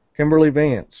 Kimberly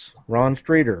Vance, Ron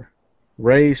Streeter,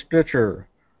 Ray Stitcher,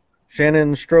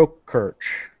 Shannon Strokirch.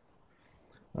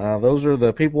 Those are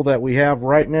the people that we have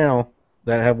right now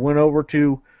that have went over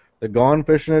to the Gone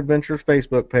Fishing Adventures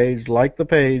Facebook page, liked the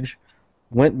page,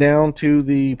 went down to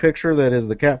the picture that is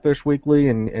the Catfish Weekly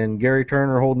and Gary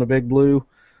Turner holding the big blue,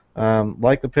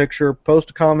 like the picture, post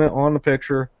a comment on the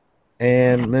picture,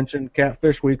 and mention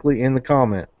Catfish Weekly in the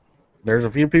comment. There's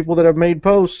a few people that have made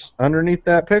posts underneath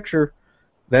that picture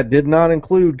that did not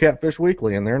include Catfish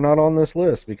Weekly, and they're not on this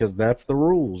list because that's the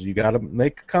rules. You got to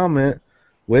make a comment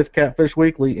with Catfish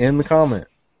Weekly in the comment.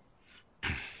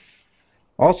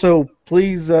 Also,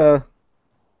 please,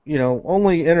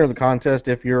 only enter the contest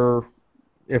if you're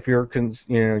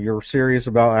serious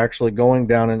about actually going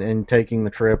down and taking the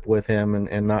trip with him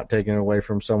and not taking it away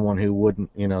from someone who wouldn't,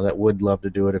 that would love to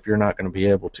do it if you're not going to be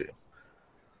able to.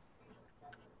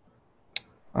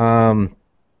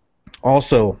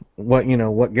 Also, what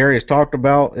Gary has talked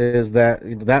about is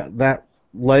that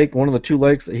lake, one of the two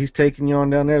lakes that he's taking you on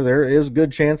down there is a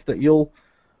good chance that you'll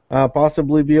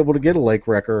possibly be able to get a lake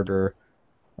record or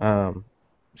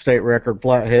state record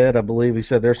flathead. I believe he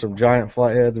said there's some giant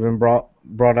flatheads have been brought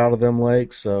out of them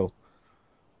lakes. So,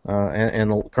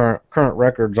 and the current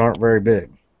records aren't very big.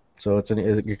 So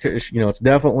it's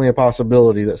definitely a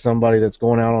possibility that somebody that's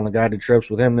going out on the guided trips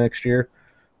with him next year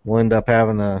will end up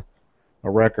having a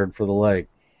record for the lake.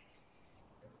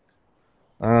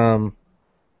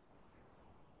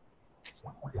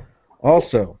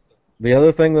 Also, the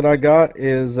other thing that I got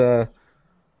is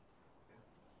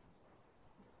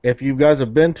if you guys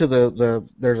have been to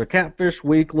there's a Catfish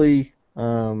Weekly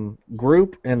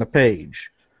group and a page.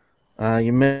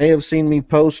 You may have seen me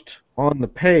post on the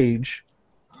page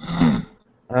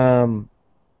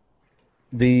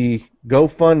the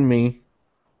GoFundMe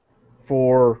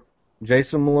for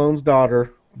Jason Malone's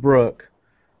daughter, Brooke,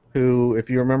 who, if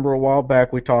you remember a while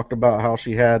back, we talked about how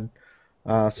she had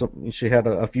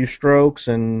a few strokes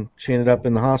and she ended up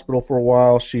in the hospital for a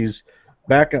while. She's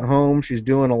back at home. She's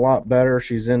doing a lot better.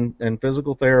 She's in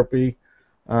physical therapy.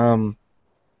 The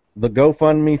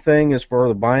GoFundMe thing is for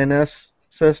the Bioness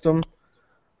system.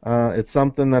 It's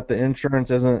something that the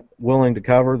insurance isn't willing to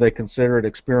cover. They consider it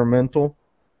experimental.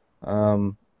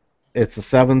 It's a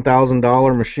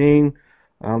 $7,000 machine.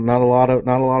 Not a lot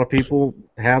of people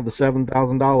have the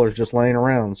 $7,000 just laying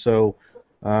around. So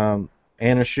Anna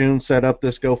Schoon set up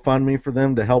this GoFundMe for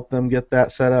them to help them get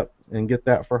that set up and get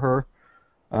that for her.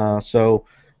 So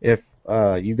if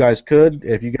you guys could,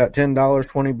 if you got $10,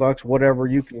 $20, whatever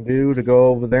you can do to go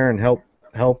over there and help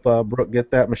Brooke get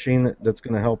that machine that's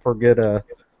going to help her get the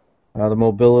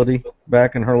mobility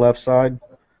back in her left side,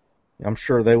 I'm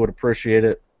sure they would appreciate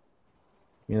it,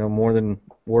 more than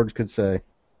words could say.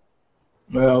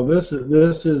 Well, this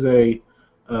is a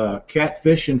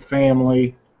catfishing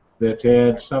family that's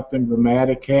had something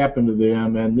dramatic happen to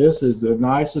them, and this is the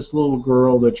nicest little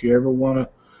girl that you ever want to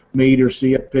meet or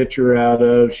see a picture out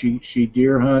of. She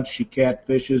deer hunts, she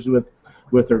catfishes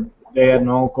with her dad and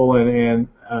uncle, and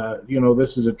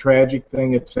this is a tragic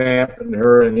thing that's happened to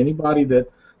her, and anybody that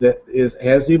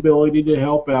has the ability to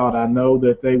help out, I know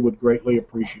that they would greatly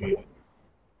appreciate it.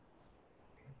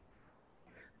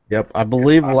 Yep, I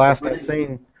believe the last I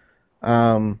seen,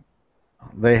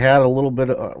 they had a little bit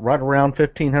of, right around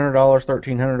 $1,500,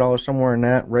 $1,300, somewhere in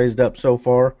that, raised up so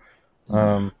far.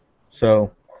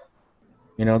 So,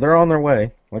 they're on their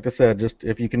way. Like I said, just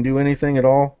if you can do anything at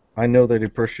all, I know they'd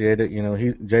appreciate it.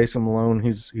 Jason Malone,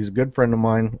 he's a good friend of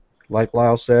mine, like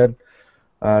Lyle said.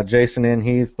 Jason and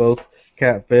Heath both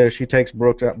catfish. He takes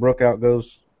Brooke out,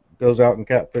 goes out and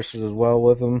catfishes as well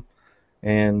with him.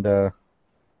 And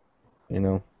you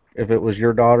know, if it was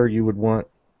your daughter, you would want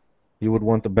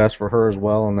the best for her as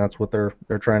well, and that's what they're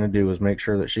trying to do, is make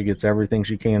sure that she gets everything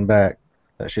she can back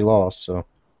that she lost. So.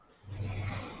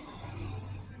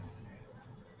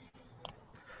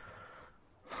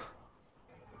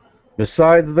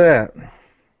 Besides that,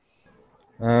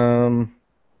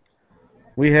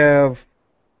 we have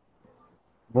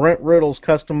Brent Riddle's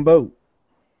custom boat.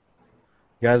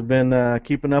 You guys been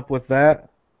keeping up with that?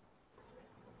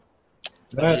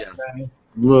 That thing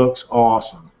looks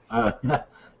awesome.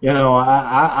 You know,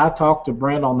 I talked to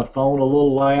Brent on the phone a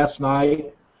little last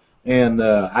night, and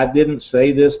I didn't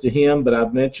say this to him, but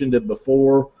I've mentioned it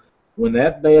before. When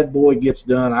that bad boy gets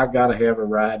done, I got to have a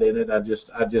ride in it. I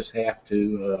just have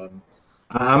to.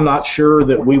 I'm not sure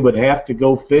that we would have to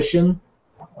go fishing,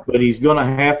 but he's going to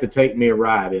have to take me a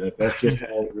ride in it. That's just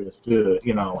all there is to it.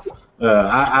 You know,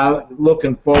 I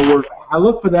looking forward. I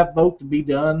look for that boat to be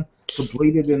done,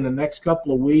 completed in the next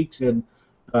couple of weeks, and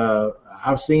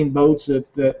I've seen boats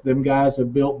that them guys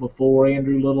have built before.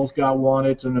 Andrew Little's got one.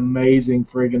 It's an amazing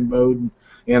friggin' boat,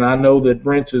 and I know that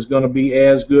Brent's is going to be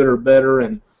as good or better,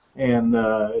 and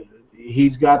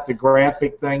he's got the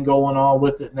graphic thing going on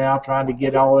with it now, trying to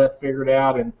get all that figured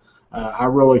out, and I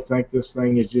really think this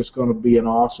thing is just going to be an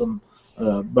awesome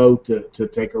boat to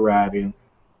take a ride in.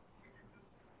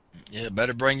 Yeah,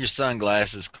 better bring your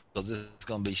sunglasses because it's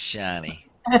going to be shiny.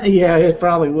 Yeah, it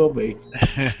probably will be.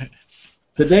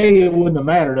 Today it wouldn't have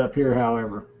mattered up here,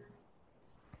 however.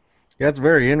 Yeah, it's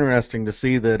very interesting to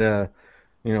see that,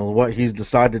 you know, what he's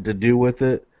decided to do with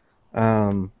it.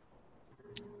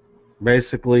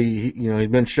 Basically, you know, he's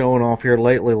been showing off here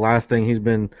lately. Last thing he's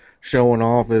been showing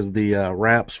off is the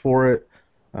wraps for it,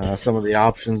 some of the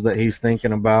options that he's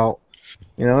thinking about.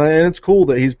 You know, and it's cool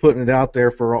that he's putting it out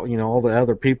there for, you know, all the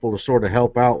other people to sort of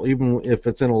help out, even if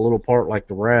it's in a little part like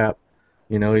the wrap.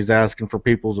 You know, he's asking for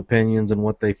people's opinions and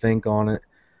what they think on it.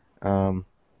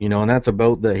 You know, and that's a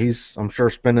boat that he's, I'm sure,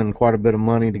 spending quite a bit of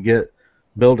money to get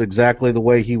built exactly the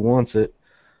way he wants it.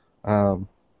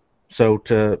 So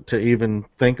to even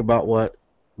think about what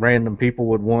random people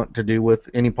would want to do with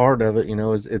any part of it, you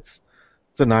know, it's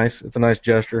a nice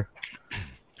gesture.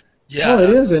 Yeah, well, it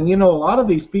is, and you know, a lot of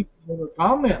these people that are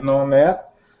commenting on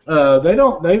that,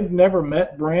 they've never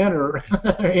met Brent or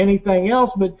anything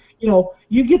else, but you know,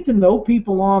 you get to know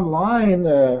people online,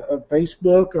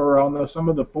 Facebook or on some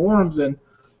of the forums, and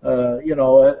you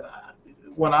know,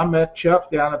 when I met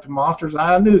Chuck down at the Monsters,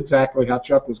 I knew exactly how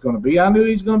Chuck was going to be. I knew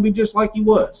he's going to be just like he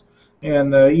was,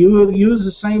 and you was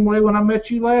the same way when I met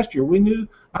you last year.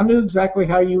 I knew exactly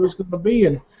how you was going to be,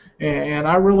 and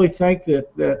I really think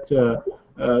that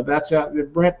that's how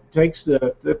that Brent takes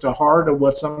to heart of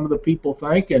what some of the people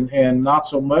think, and not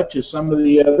so much as some of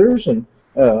the others. And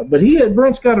but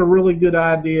Brent's got a really good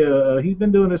idea. He's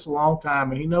been doing this a long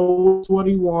time, and he knows what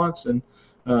he wants, and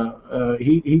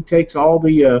he takes all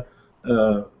the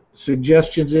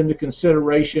suggestions into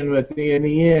consideration. But in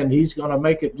the end, he's going to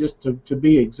make it just to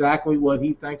be exactly what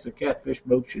he thinks a catfish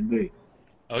boat should be.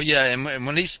 Oh yeah, and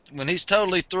when he's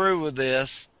totally through with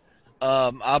this,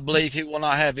 I believe he will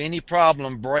not have any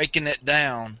problem breaking it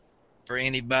down for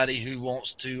anybody who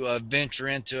wants to venture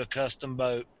into a custom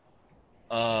boat.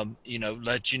 You know,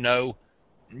 let you know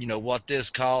what this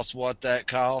costs, what that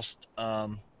costs.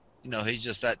 You know, he's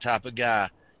just that type of guy.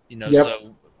 You know, Yep.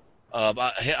 So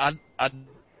I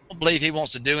don't believe he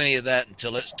wants to do any of that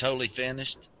until it's totally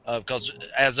finished. Because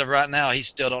as of right now, he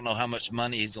still don't know how much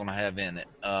money he's going to have in it.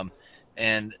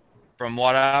 And from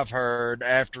what I've heard,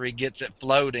 after he gets it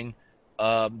floating,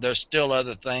 there's still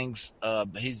other things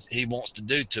he wants to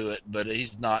do to it, but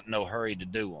he's not in no hurry to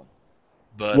do them.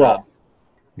 But Right.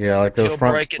 Yeah, like those he'll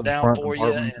front, break it down front for you.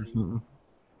 compartments or And, something.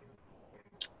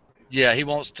 yeah, he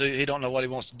wants to. He don't know what he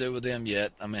wants to do with them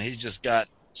yet. I mean, he's just got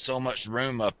so much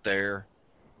room up there.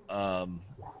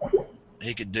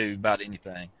 He could do about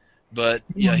anything. But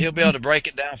yeah, he'll be able to break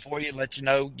it down for you, let you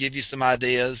know, give you some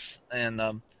ideas, and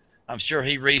I'm sure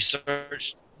he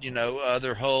researched, you know,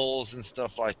 other hulls and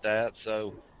stuff like that.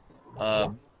 So,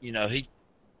 you know,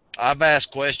 I've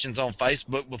asked questions on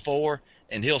Facebook before,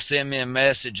 and he'll send me a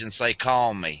message and say,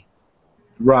 "Call me."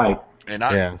 Right. And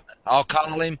Yeah. I'll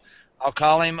call him.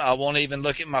 I won't even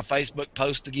look at my Facebook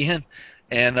post again.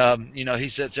 And you know, he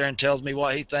sits there and tells me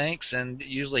what he thinks, and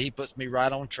usually he puts me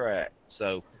right on track.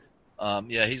 So,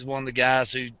 yeah, he's one of the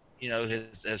guys who, you know,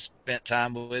 has spent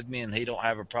time with me, and he don't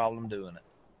have a problem doing it.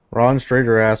 Ron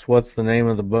Streeter asked, "What's the name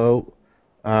of the boat?"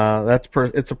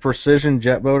 It's a precision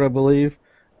jet boat, I believe.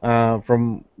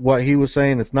 From what he was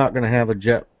saying, it's not going to have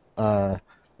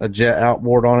a a jet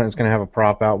outboard on it. It's going to have a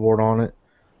prop outboard on it.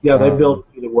 Yeah, they built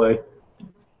it either way.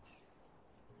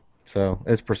 So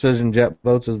it's Precision Jet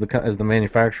Boats as the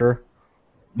manufacturer.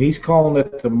 He's calling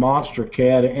it the Monster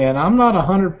Cat, and I'm not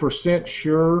 100%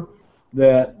 sure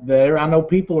that there. I know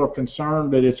people are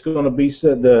concerned that it's going to be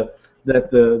said that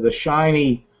the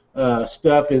shiny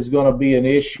stuff is going to be an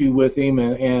issue with him,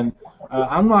 and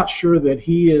I'm not sure that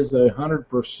he is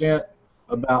 100%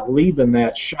 about leaving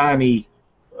that shiny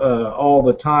all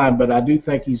the time, but I do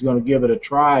think he's going to give it a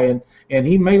try, and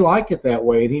he may like it that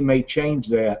way, and he may change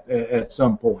that at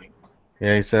some point.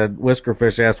 Yeah, he said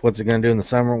Whiskerfish asked what's he going to do in the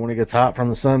summer when it gets hot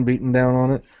from the sun beating down on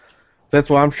it.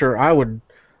 That's why I'm sure I would.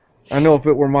 I know if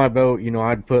it were my boat,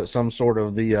 I'd put some sort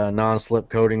of the non-slip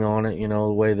coating on it,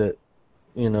 the way that,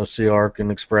 Sea Arc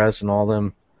and Express and all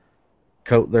them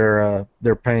coat their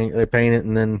paint. They paint it,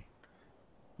 and then,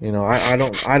 I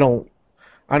don't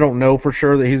know for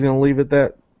sure that he's going to leave it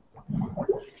that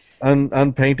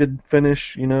unpainted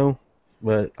finish,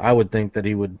 but I would think that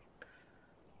he would.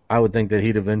 I would think that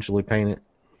he'd eventually paint it.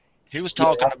 He was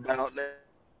talking about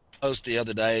post the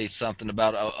other day something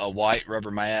about a white rubber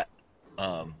mat.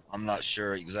 I'm not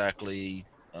sure exactly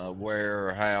where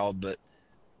or how, but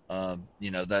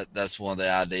that's one of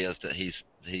the ideas that he's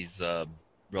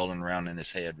rolling around in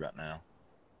his head right now.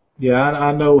 Yeah,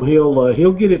 I know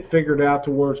he'll get it figured out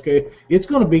to where it's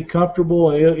going to be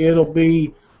comfortable, and it'll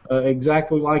be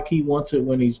exactly like he wants it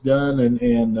when he's done,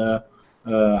 and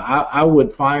I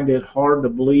would find it hard to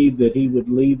believe that he would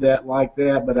leave that like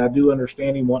that, but I do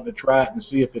understand him wanting to try it and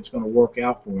see if it's going to work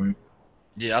out for him.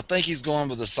 Yeah, I think he's going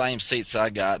with the same seats I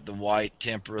got, the white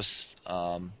Temperus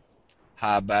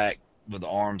high back with the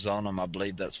arms on them. I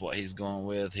believe that's what he's going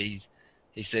with. He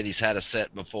said he's had a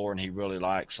set before and he really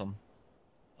likes them.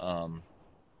 Well,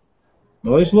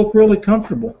 these look really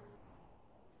comfortable.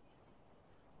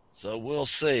 So we'll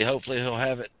see. Hopefully he'll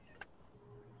have it.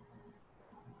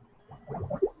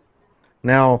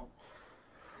 Now,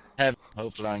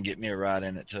 hopefully I can get me a ride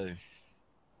in it too.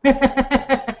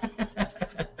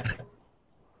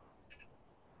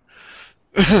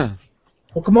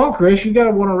 Well, come on, Chris, you got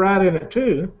to want to ride in it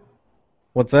too.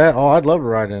 What's that? Oh, I'd love to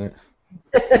ride in it.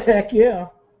 Heck yeah.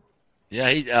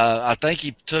 Yeah, I think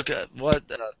he took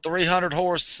 300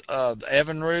 horse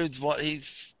Evinrude's what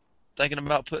he's thinking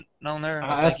about putting on there.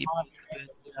 That's fine.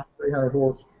 Yeah, 300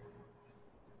 horse.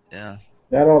 Yeah.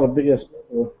 That ought to be a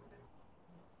simple.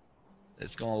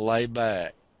 It's going to lay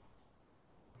back.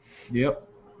 Yep.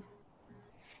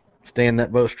 Stand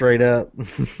that boat straight up.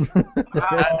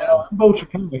 Boats are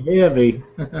kind of heavy.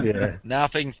 Yeah. Now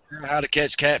if he can figure out how to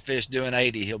catch catfish doing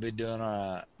 80, he'll be doing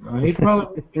all right. He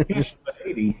probably can catch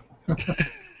 80.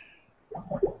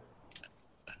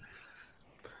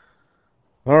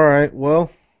 All right.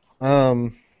 Well, I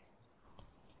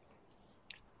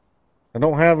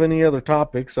don't have any other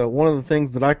topics. So one of the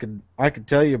things that I could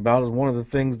tell you about is one of the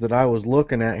things that I was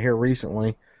looking at here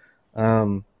recently.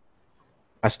 I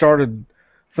started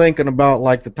thinking about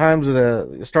like the times that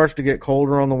it starts to get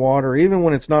colder on the water, even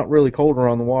when it's not really colder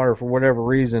on the water for whatever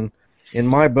reason. In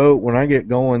my boat, when I get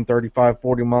going 35,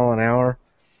 40 mile an hour,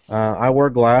 I wear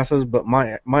glasses, but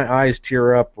my eyes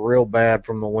tear up real bad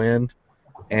from the wind.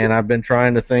 And I've been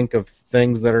trying to think of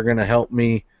things that are going to help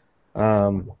me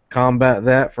combat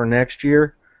that for next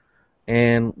year.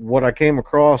 And what I came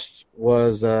across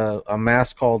was a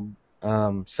mask called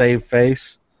Save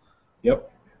Face. Yep.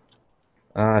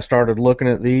 I started looking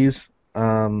at these.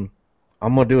 I'm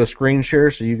going to do a screen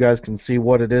share so you guys can see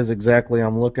what it is exactly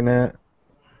I'm looking at.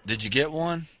 Did you get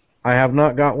one? I have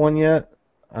not got one yet.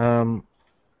 Here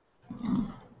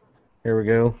we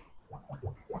go.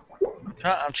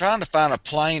 I'm trying to find a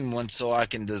plain one so I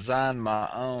can design my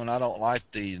own. I don't like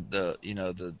the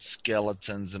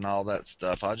skeletons and all that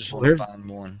stuff. I just want to find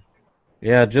one.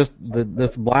 Yeah, just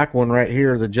this black one right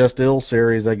here, the Just Ill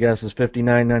series, I guess, is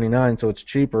 $59.99, so it's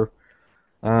cheaper.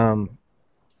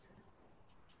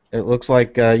 It looks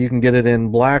like you can get it in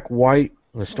black, white,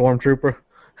 the Stormtrooper,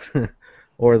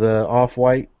 or the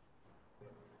off-white.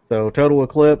 So Total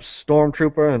Eclipse,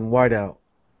 Stormtrooper, and Whiteout.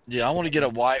 Yeah, I want to get a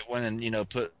white one and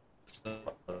put.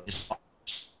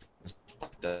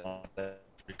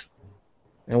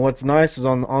 And what's nice is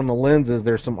on the lenses,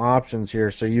 there's some options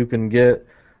here, so you can get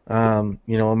a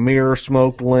mirror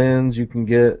smoked lens. You can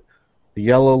get the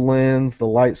yellow lens, the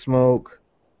light smoke,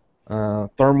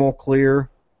 thermal clear.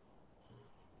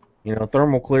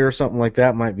 Thermal clear, something like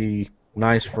that might be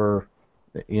nice for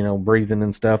breathing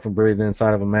and stuff, and breathing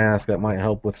inside of a mask. That might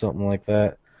help with something like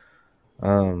that.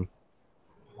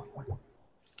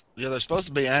 Yeah, they're supposed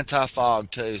to be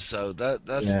anti-fog too, so that's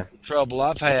the trouble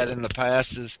I've had in the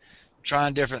past is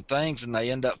trying different things and they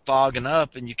end up fogging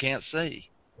up and you can't see.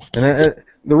 And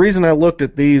the reason I looked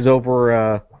at these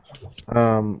over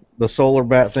the solar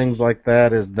bat, things like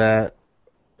that, is that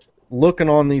looking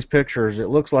on these pictures, it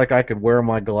looks like I could wear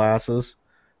my glasses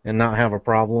and not have a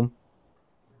problem.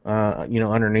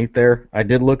 Underneath there, I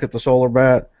did look at the solar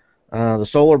bat. The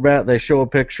solar bat, they show a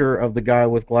picture of the guy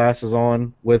with glasses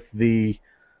on with the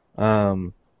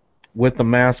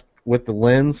mask with the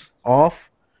lens off,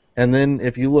 and then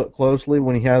if you look closely,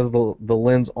 when he has the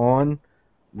lens on,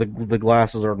 the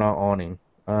glasses are not on him.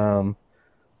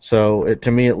 So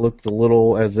to me, it looked a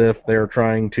little as if they're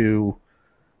trying to,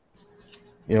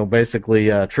 basically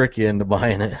trick you into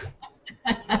buying it,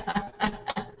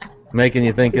 making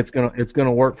you think it's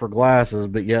gonna work for glasses,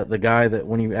 but yet the guy that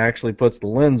when he actually puts the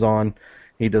lens on,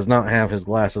 he does not have his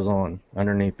glasses on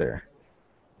underneath there.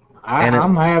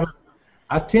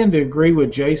 I tend to agree with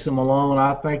Jason Malone.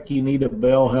 I think you need a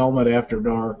Bell helmet after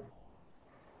dark.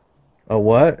 A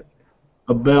what?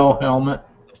 A Bell helmet.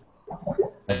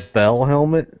 A Bell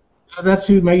helmet? That's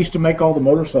who used to make all the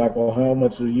motorcycle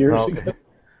helmets years ago.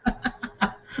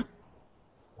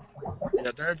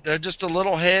 Yeah, they're just a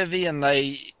little heavy, and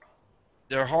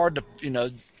they're hard to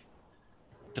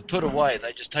put away.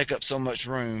 They just take up so much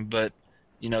room, but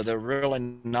they're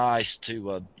really nice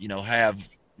to have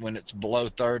when it's below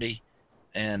 30,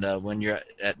 and when you're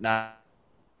at night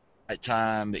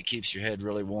time, it keeps your head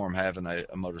really warm having a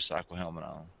motorcycle helmet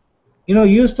on.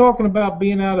 You was talking about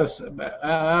being out of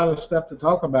stuff to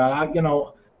talk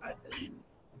about.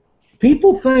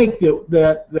 People think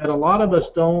that a lot of us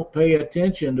don't pay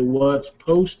attention to what's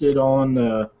posted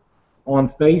on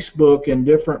Facebook and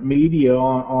different media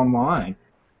online.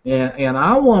 And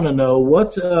I want to know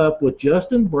what's up with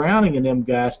Justin Browning and them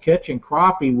guys catching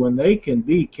crappie when they can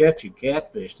be catching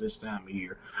catfish this time of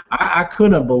year. I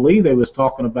couldn't believe they was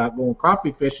talking about going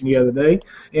crappie fishing the other day,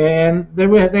 and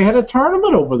they had a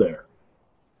tournament over there.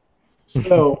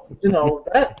 So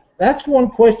that's one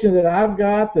question that I've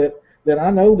got that I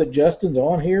know that Justin's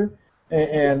on here,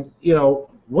 and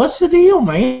what's the deal,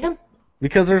 man?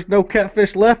 Because there's no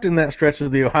catfish left in that stretch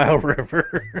of the Ohio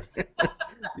River.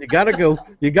 You gotta go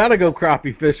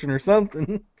crappie fishing or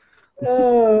something.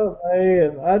 Oh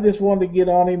man, I just wanted to get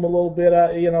on him a little bit.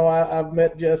 I've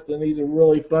met Justin. He's a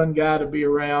really fun guy to be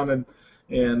around, and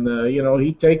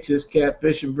he takes his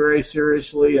catfishing very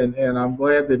seriously, and I'm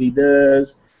glad that he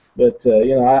does. But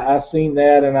I seen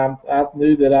that, and I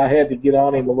knew that I had to get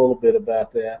on him a little bit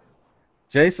about that.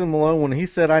 Jason Malone, when he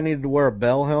said I needed to wear a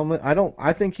Bell helmet,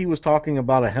 I think he was talking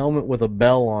about a helmet with a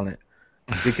bell on it,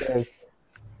 because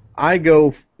I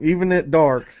go even at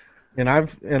dark, and I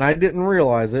didn't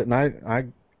realize it,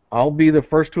 and I'll be the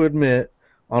first to admit,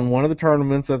 on one of the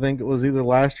tournaments, I think it was either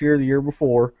last year or the year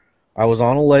before, I was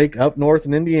on a lake up north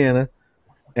in Indiana,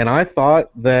 and I thought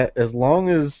that as long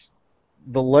as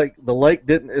the lake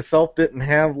didn't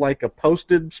have like a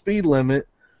posted speed limit,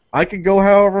 I could go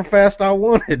however fast I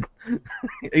wanted,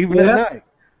 even at night.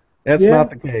 That's not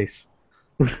the case.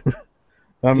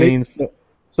 I mean,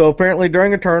 so apparently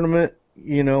during a tournament,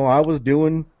 I was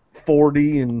doing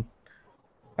 40, and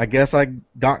I guess I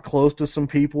got close to some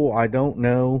people. I don't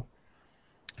know.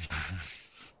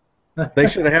 They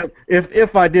should have had.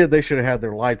 If I did, they should have had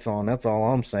their lights on. That's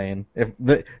all I'm saying.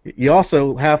 You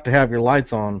also have to have your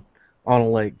lights on a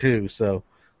lake too. So,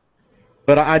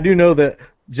 but I do know that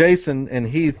Jason and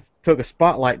Heath took a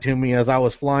spotlight to me as I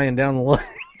was flying down the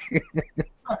lake.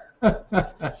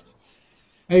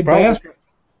 Hey, Bass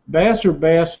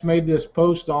made this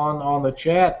post on the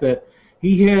chat that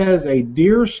he has a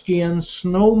deerskin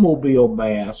snowmobile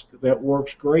mask that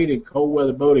works great in cold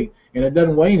weather boating, and it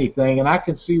doesn't weigh anything, and I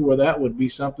can see where that would be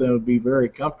something that would be very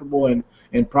comfortable and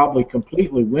probably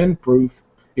completely windproof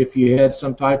if you had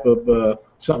some type of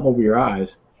something over your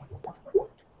eyes.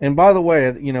 And by the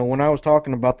way, when I was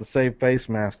talking about the Save Face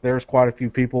mask, there's quite a few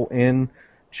people in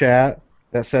chat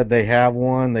that said they have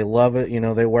one, they love it,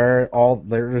 they wear it all.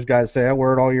 There's guys say I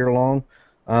wear it all year long.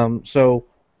 So,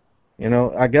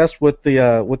 I guess with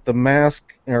the mask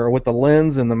or with the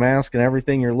lens and the mask and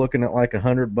everything, you're looking at like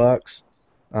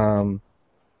 $100.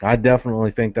 I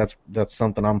definitely think that's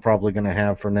something I'm probably going to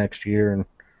have for next year, and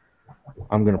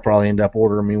I'm going to probably end up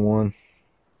ordering me one.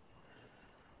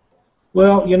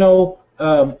 Well,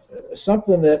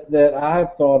 something that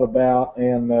I've thought about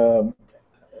and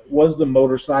was the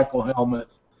motorcycle helmet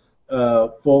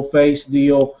full face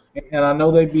deal. And I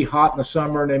know they'd be hot in the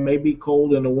summer and they may be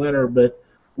cold in the winter, but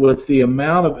with the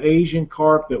amount of Asian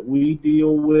carp that we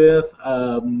deal with,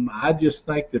 I just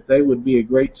think that they would be a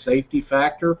great safety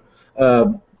factor.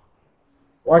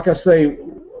 Like I say,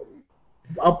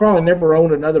 I'll probably never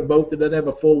own another boat that doesn't have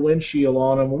a full windshield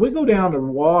on them. When we go down to the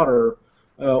water,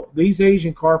 these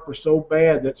Asian carp are so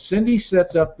bad that Cindy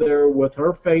sits up there with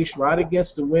her face right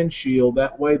against the windshield.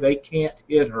 That way they can't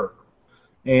hit her.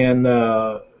 And,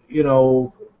 you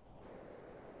know,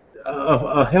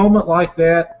 a helmet like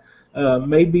that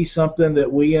may be something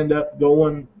that we end up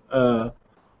going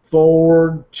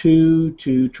forward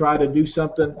to try to do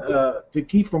something to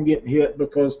keep from getting hit,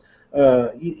 because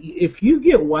if you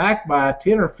get whacked by a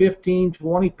 10 or 15,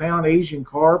 20-pound Asian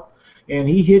carp and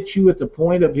he hits you at the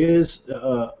point of his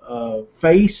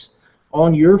face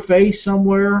on your face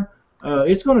somewhere,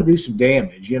 it's going to do some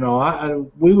damage. You know,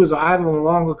 we was idling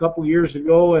along a couple years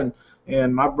ago,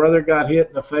 and my brother got hit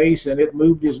in the face, and it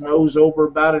moved his nose over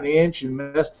about an inch and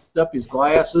messed up his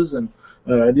glasses, and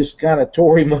just kind of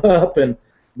tore him up.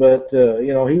 But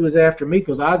you know, he was after me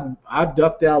because I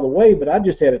ducked out of the way, but I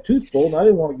just had a tooth pulled, and I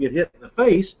didn't want to get hit in the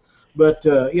face. But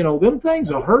you know, them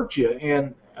things will hurt you,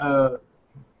 and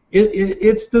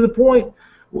it's to the point.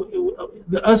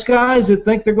 Us guys that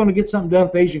think they're going to get something done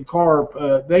with Asian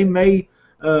carp, they may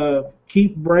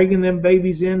keep bringing them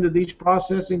babies into these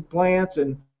processing plants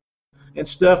and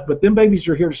stuff, but them babies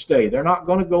are here to stay. They're not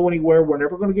going to go anywhere. We're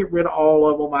never going to get rid of all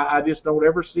of them. I just don't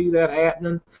ever see that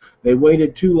happening. They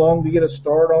waited too long to get a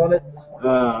start on it.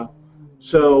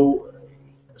 So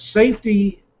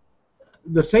safety,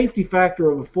 the safety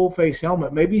factor of a full face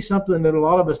helmet may be something that a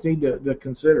lot of us need to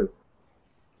consider.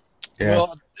 Yeah.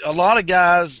 Well, a lot of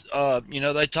guys, you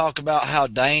know, they talk about how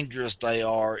dangerous they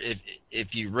are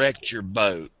if you wrecked your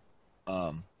boat.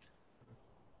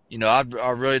 You know,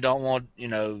 I really don't want, you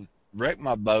know, wreck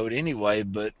my boat anyway,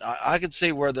 but I could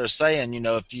see where they're saying, you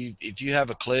know, if you have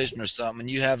a collision or something and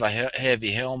you have a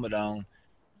heavy helmet on,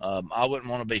 I wouldn't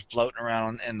want to be floating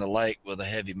around in the lake with a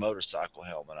heavy motorcycle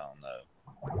helmet on, though.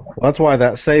 Well, that's why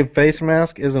that Save face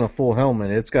mask isn't a full helmet.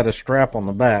 It's got a strap on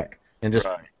the back and just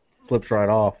flips right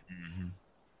off. Mm-hmm.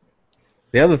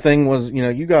 The other thing was, you know,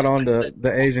 you got onto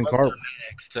the Asian carp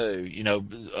too. You know,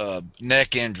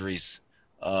 neck injuries.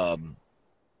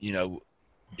 You know,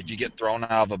 if you get thrown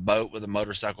out of a boat with a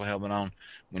motorcycle helmet on,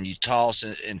 when you toss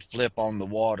and flip on the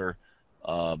water,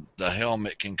 the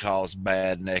helmet can cause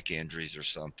bad neck injuries or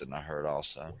something, I heard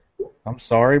also. I'm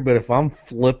sorry, but if I'm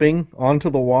flipping onto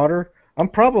the water, I'm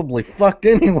probably fucked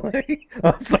anyway.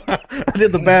 I'm sorry. I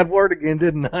did the bad word again,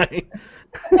 didn't I?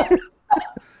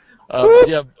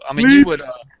 Yeah, I mean, you would,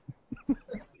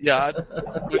 yeah,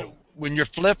 when you're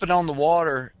flipping on the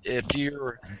water, if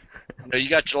you're, you know, you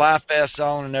got your life vest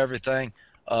on and everything,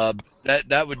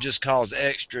 that would just cause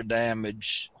extra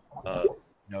damage, you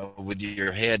know, with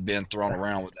your head being thrown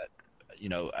around with that, you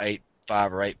know,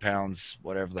 5 or 8 pounds,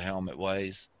 whatever the helmet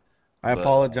weighs. I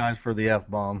apologize for the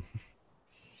F-bomb.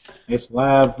 It's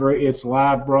live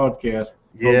broadcast.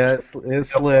 Yeah, it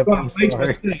slipped.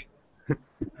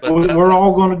 We're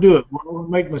all going to do it. We're all going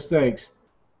to make mistakes.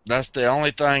 That's the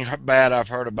only thing bad I've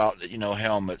heard about, you know,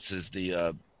 helmets is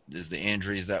the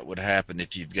injuries that would happen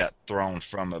if you've got thrown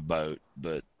from a boat.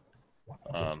 But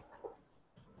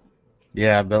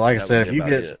yeah, but like I said,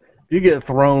 if you get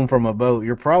thrown from a boat,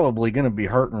 you're probably going to be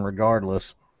hurting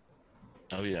regardless.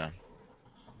 Oh yeah.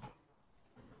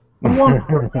 I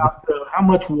wonder about how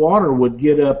much water would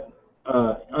get up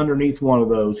underneath one of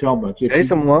those helmets.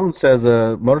 Jason Malone says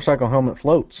a motorcycle helmet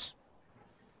floats.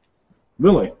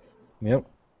 Really? Yep.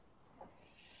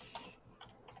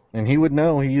 And he would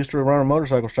know. He used to run a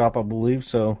motorcycle shop, I believe,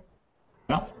 so.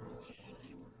 Yeah.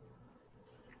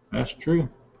 That's true.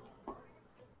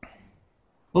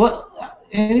 Well,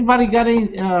 anybody got any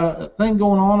thing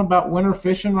going on about winter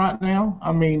fishing right now?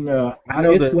 I mean, I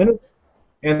know it's winter,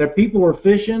 and the people are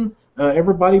fishing,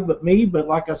 everybody but me, but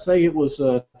like I say, it was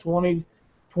 20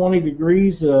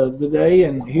 degrees today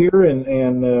and here,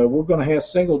 and we're going to have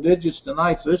single digits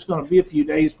tonight, so it's going to be a few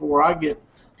days before I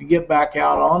get back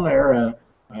out on there.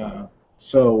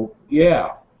 So,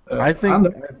 yeah. I think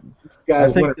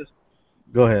guys.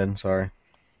 Go ahead. Sorry.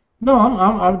 No,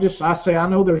 I say I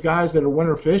know there's guys that are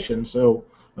winter fishing. So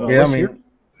yeah, I mean,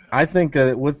 I think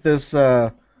with this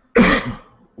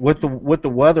with the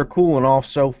weather cooling off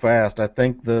so fast, I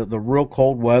think the real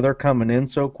cold weather coming in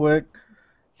so quick.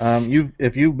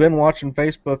 If you've been watching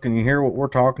Facebook and you hear what we're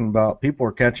talking about, people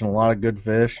are catching a lot of good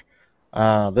fish.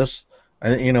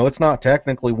 You know, it's not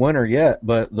technically winter yet,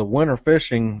 but the winter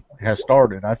fishing has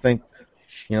started. I think,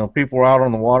 you know, people are out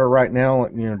on the water right now.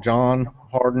 You know, John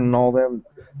Harden and all them,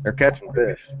 they're catching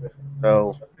fish.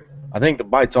 So I think the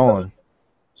bite's on.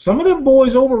 Some of them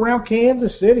boys over around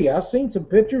Kansas City, I've seen some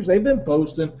pictures they've been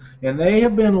posting, and they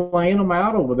have been laying them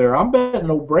out over there. I'm betting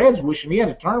old Brad's wishing he had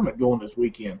a tournament going this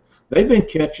weekend. They've been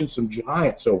catching some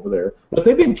giants over there, but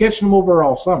they've been catching them over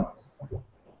all summer.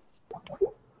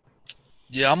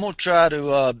 Yeah, I'm gonna try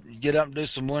to get up and do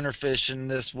some winter fishing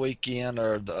this weekend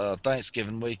or the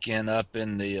Thanksgiving weekend up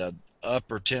in the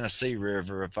Upper Tennessee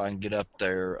River if I can get up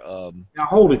there Now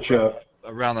hold it, Chuck.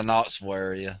 around the Knoxville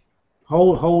area.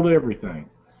 Hold everything.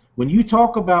 When you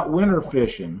talk about winter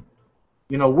fishing,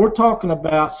 we're talking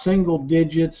about single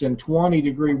digits and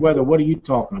 20-degree weather. What are you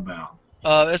talking about?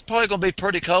 It's probably gonna be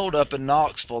pretty cold up in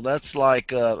Knoxville. That's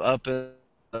like up in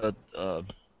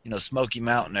Smoky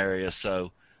Mountain area,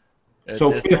 so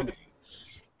So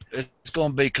it's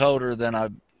gonna be colder than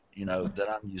than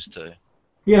I'm used to.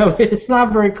 yeah, it's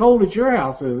not very cold at your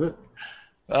house, is it?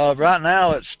 Right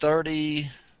now it's 30.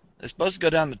 It's supposed to go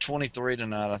down to 23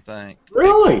 tonight, I think.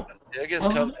 Really? Yeah, it gets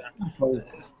Oh, cold. that's not cold.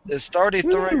 It's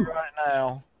 33 Hmm. right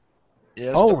now. Yeah,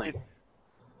 it's Holy. 30,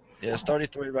 yeah, it's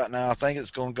 33 right now. I think it's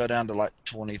going to go down to like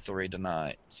 23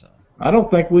 tonight. So. I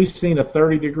don't think we've seen a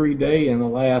 30-degree day in the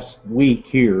last week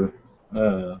here.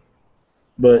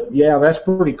 But yeah, that's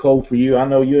pretty cold for you. I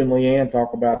know you and Leanne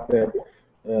talk about that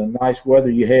nice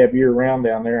weather you have year-round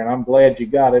down there, and I'm glad you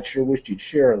got it. Sure wished you'd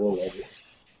share a little of it.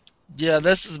 Yeah,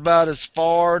 this is about as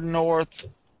far north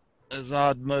as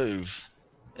I'd move.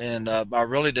 And I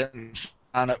really didn't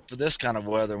sign up for this kind of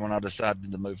weather when I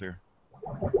decided to move here.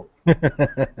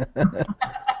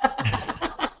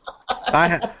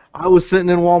 I was sitting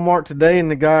in Walmart today, and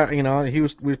the guy, we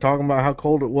were talking about how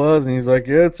cold it was, and he's like,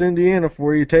 "Yeah, it's Indiana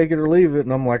for you, take it or leave it."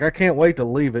 And I'm like, "I can't wait to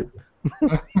leave it."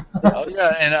 Oh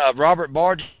yeah, and Robert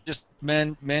Barr just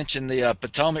mentioned the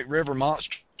Potomac River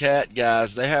Monster Cat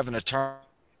guys. They're having a tournament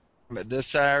this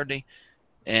Saturday,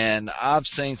 and I've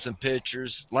seen some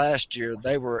pictures. Last year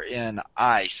they were in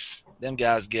ice. Them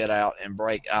guys get out and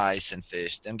break ice and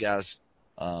fish. Them guys,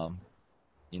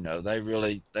 they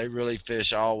really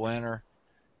fish all winter,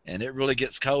 and it really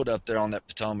gets cold up there on that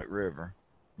Potomac River.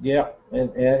 Yeah,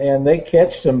 and they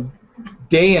catch some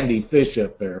dandy fish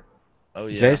up there. Oh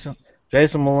yeah.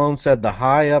 Jason Malone said the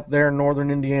high up there in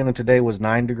northern Indiana today was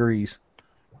 9 degrees.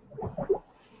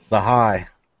 The high.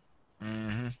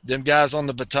 Mm-hmm. Them guys on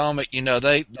the Potomac,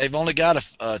 they've only got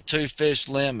a 2-fish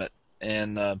limit,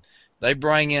 and they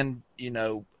bring in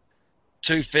 2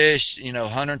 fish,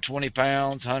 120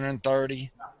 pounds,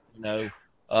 130.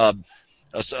 A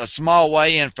small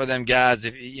weigh-in for them guys.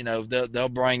 If they'll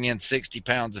bring in 60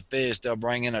 pounds of fish. They'll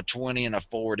bring in a 20 and a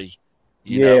 40.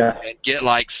 Yeah. And get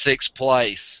like 6th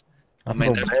place. I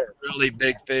mean, feel there's really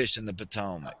big fish in the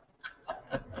Potomac.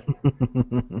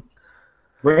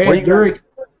 Brad Durrick,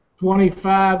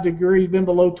 25 degrees, been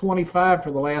below 25 for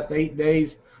the last 8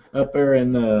 days up there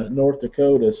in North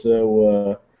Dakota.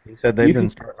 So he said they've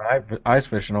been starting ice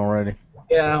fishing already.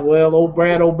 yeah, well, old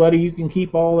Brad, old buddy, you can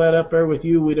keep all that up there with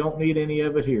you. We don't need any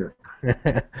of it here.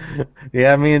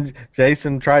 Yeah, me and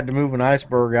Jason tried to move an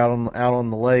iceberg out on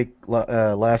the lake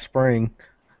last spring.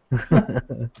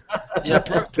 Yeah,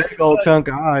 Big old chunk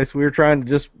of ice. We were trying to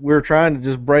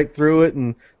just break through it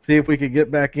and see if we could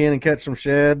get back in and catch some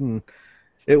shad, and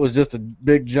it was just a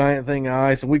big giant thing of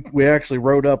ice. And we actually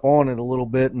rode up on it a little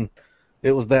bit, and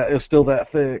it was still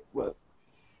that thick. But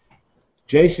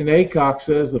Jason Aycock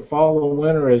says the fall and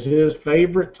winter is his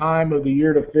favorite time of the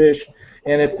year to fish.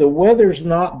 And if the weather's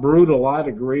not brutal, I'd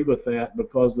agree with that,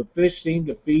 because the fish seem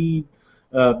to feed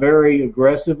very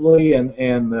aggressively.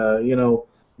 And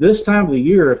this time of the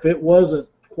year, if it wasn't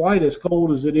quite as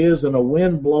cold as it is and a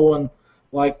wind blowing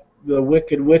like the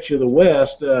Wicked Witch of the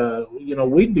West,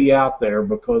 we'd be out there,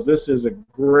 because this is a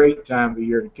great time of the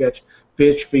year to catch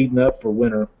fish feeding up for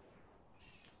winter.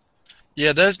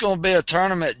 Yeah, there's going to be a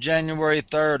tournament January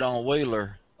 3rd on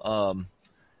Wheeler. And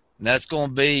that's going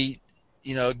to be,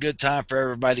 a good time for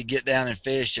everybody to get down and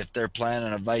fish if they're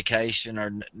planning a vacation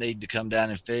or need to come down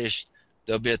and fish.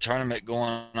 There'll be a tournament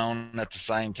going on at the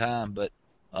same time. But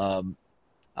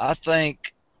I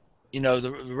think,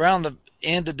 around the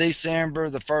end of December,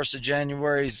 the 1st of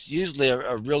January is usually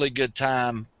a really good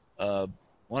time,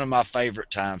 one of my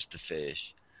favorite times to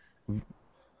fish.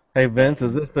 hey, Vince,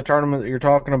 is this the tournament that you're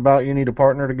talking about? You need a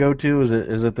partner to go to?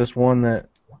 Is it this one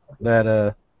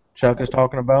that Chuck is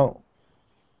talking about?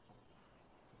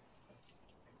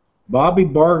 Bobby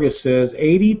Vargas says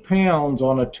 80 pounds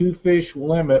on a 2-fish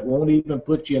limit won't even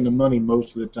put you in the money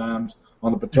most of the times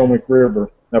on the Potomac River.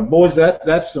 Now, boys,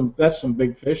 that's some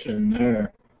big fishing in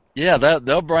there. Yeah,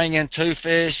 they'll bring in 2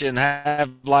 fish and have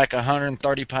like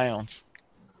 130 pounds.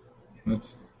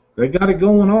 They got it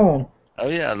going on. Oh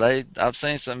yeah, I've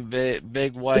seen some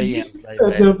big weigh-ins.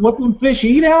 What them fish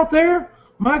eat out there?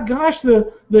 My gosh,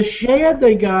 the shad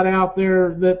they got out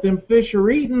there that them fish are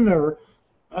eating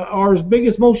are as big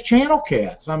as most channel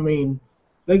cats. I mean,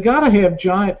 they got to have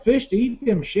giant fish to eat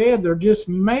them shad. They're just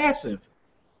massive.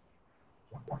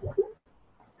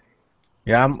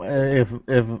 Yeah,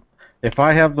 if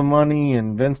I have the money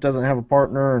and Vince doesn't have a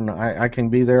partner and I can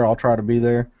be there, I'll try to be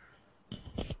there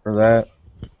for that.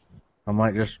 I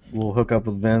might just we'll hook up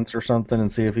with Vince or something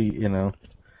and see if he,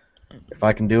 if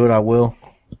I can do it, I will.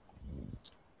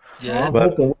 Yeah, I'm But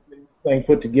hoping we get this thing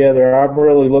put together. I'm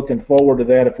really looking forward to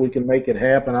that. If we can make it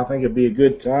happen, I think it'd be a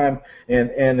good time. And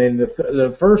in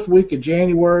the first week of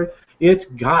January, it's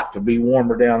got to be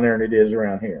warmer down there than it is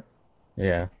around here.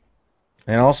 yeah,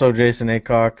 and also Jason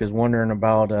Acock is wondering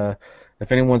about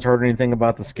if anyone's heard anything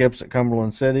about the skips at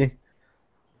Cumberland City.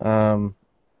 Um,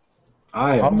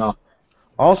 I have also, not.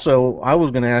 also, I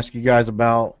was going to ask you guys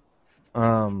about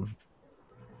um,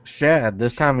 shad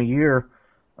this time of year.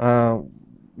 Uh,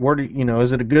 where do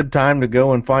is it a good time to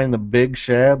go and find the big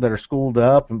shad that are schooled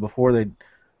up and before they,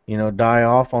 die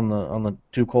off on the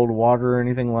too cold water or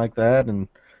anything like that? And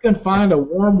You can find a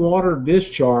warm water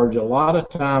discharge. A lot of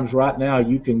times right now,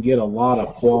 you can get a lot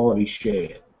of quality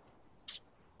shad.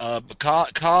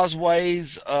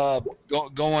 causeways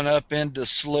going up into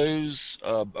sloughs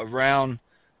around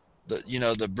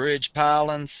the bridge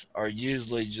pilings are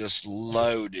usually just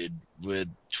loaded with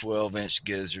 12-inch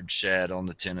gizzard shad on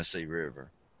the Tennessee River.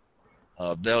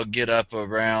 They'll get up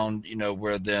around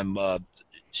where them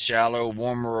shallow,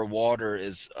 warmer water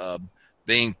is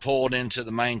being pulled into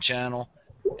the main channel,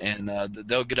 and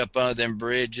they'll get up under them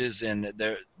bridges, and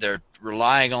they're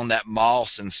relying on that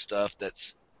moss and stuff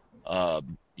that's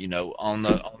on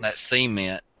that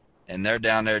cement, and they're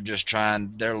down there just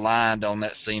trying. They're lined on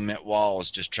that cement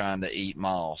walls, just trying to eat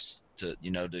moss to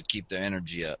keep their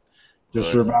energy up. To But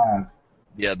survive.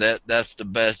 yeah, that's the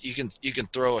best. You can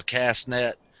throw a cast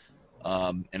net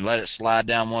and let it slide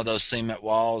down one of those cement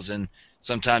walls, and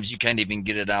sometimes you can't even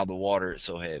get it out of the water. It's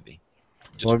so heavy.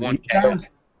 Just well, one Guys,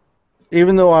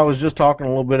 even though I was just talking a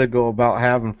little bit ago about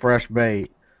having fresh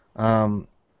bait,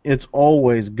 it's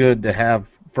always good to have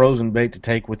frozen bait to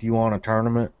take with you on a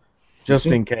tournament,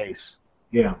 just in case.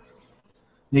 yeah.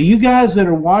 Now, you guys that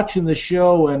are watching the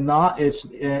show and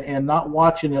not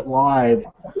watching it live,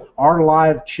 our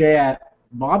live chat,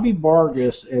 Bobby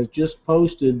Vargas has just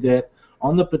posted that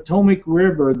on the Potomac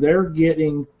River they're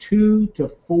getting 2 to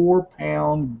 4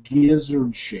 pound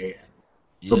gizzard shad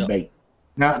for Yep. bait.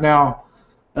 Now,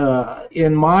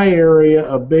 in my area,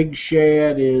 a big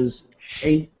shad is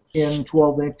 8, 10,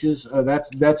 12 inches.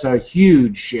 That's a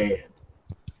huge shad.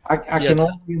 I Yeah, can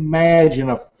only imagine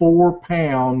a 4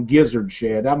 pound gizzard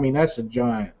shad. I mean, that's a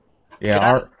giant. Yeah,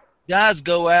 guys, guys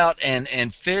go out and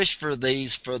fish for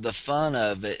these for the fun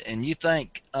of it, and you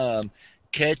think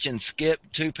catching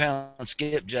 2 pound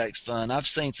skipjack's fun. I've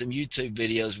seen some YouTube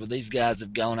videos where these guys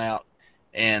have gone out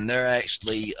and they're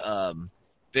actually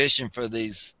fishing for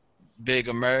these big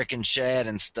American shad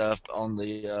and stuff on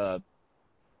the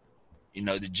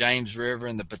James River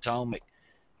and the Potomac,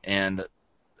 and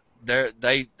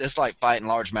it's like fighting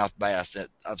largemouth bass. That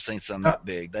I've seen some that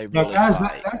big. They Now, really guys,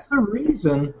 fight. that's the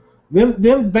reason.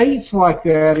 Them baits like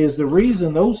that is the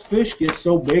reason those fish get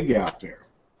so big out there.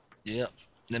 Yep.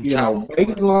 Them You know, tidal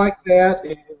bait like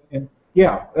that, and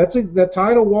yeah, the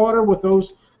tidal water with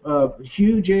those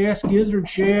huge ass gizzard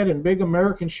shad and big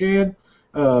American shad.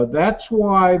 That's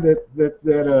why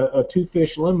a two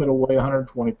fish limit will weigh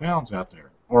 120 pounds out there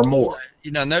or more.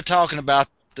 And they're talking about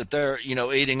that they're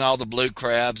eating all the blue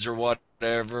crabs or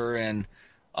whatever and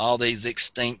all these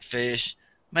extinct fish.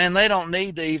 Man, they don't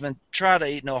need to even try to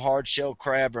eat no hard shell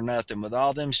crab or nothing. With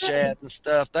all them shad and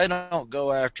stuff, they don't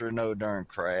go after no darn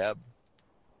crab.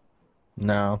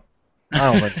 no, I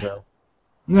don't think so.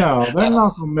 No, they're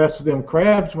not gonna mess with them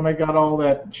crabs when they got all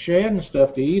that shad and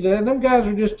stuff to eat. Them guys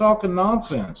are just talking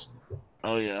nonsense.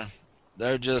 Oh yeah,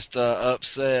 they're just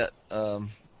upset,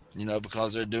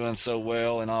 because they're doing so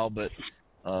well and all. But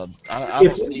I If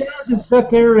don't you see. guys would sit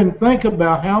there and think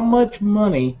about how much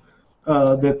money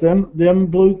that them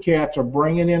blue cats are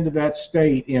bringing into that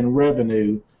state in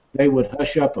revenue, they would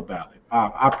hush up about it.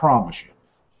 I promise you.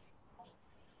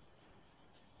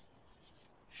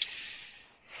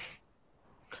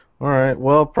 All right,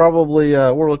 well, probably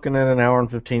we're looking at an hour and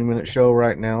 15-minute show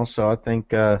right now, so I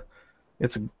think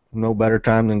it's no better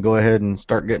time than go ahead and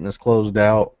start getting this closed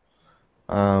out.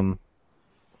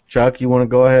 Chuck, you want to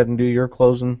go ahead and do your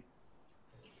closing?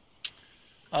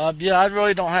 Yeah, I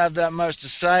really don't have that much to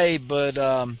say, but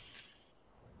now's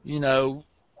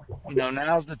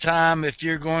the time if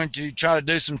you're going to try to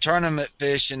do some tournament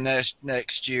fishing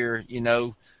next year.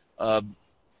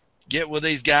 Get with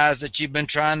these guys that you've been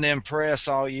trying to impress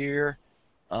all year.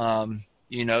 Order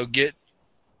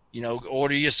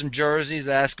you some jerseys.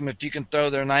 Ask them if you can throw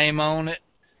their name on it.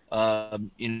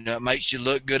 It makes you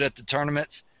look good at the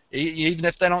tournaments. even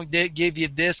if they don't give you a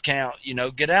discount,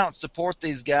 get out and support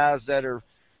these guys that are,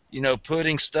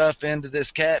 putting stuff into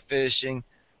this catfishing,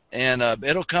 and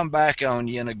it'll come back on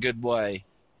you in a good way.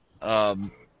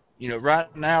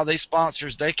 Right now these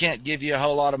sponsors, they can't give you a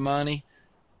whole lot of money.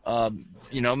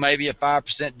 Maybe a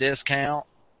 5% discount,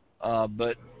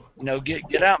 but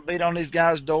get out and beat on these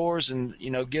guys' doors, and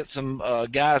get some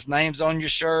guys' names on your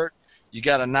shirt. You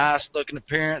got a nice looking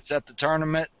appearance at the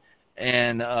tournament,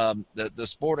 and the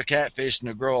sport of catfishing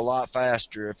will grow a lot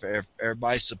faster if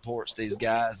everybody supports these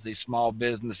guys, these small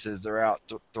businesses that are out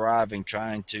thriving,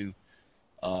 trying to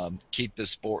keep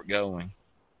this sport going.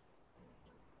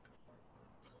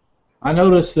 I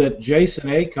noticed that Jason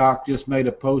Aycock just made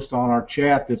a post on our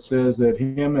chat that says that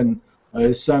him and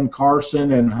his son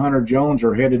Carson and Hunter Jones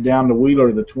are headed down to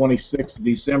Wheeler the 26th of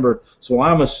December. So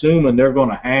I'm assuming they're going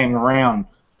to hang around,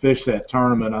 fish that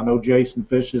tournament. I know Jason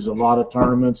fishes a lot of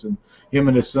tournaments, and him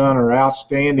and his son are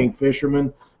outstanding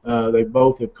fishermen. They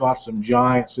both have caught some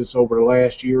giants this over the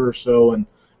last year or so,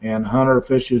 and Hunter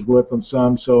fishes with them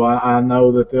some. So I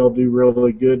know that they'll do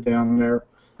really good down there.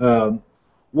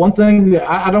 One thing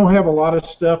that I don't have a lot of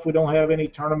stuff. We don't have any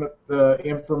tournament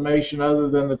information other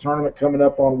than the tournament coming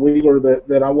up on Wheeler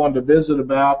that I wanted to visit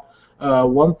about.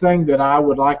 One thing that I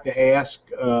would like to ask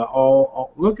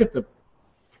all look at the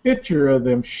picture of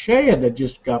them shad that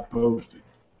just got posted.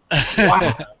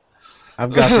 Wow.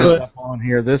 I've got this up on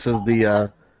here. This is the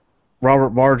Robert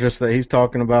Barges that he's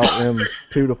talking about, them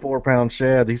 2 to 4 pound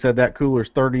shad. He said that cooler's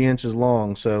 30 inches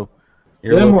long, so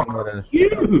you're looking at a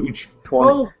huge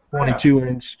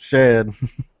 22-inch shad.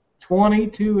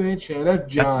 22-inch shad.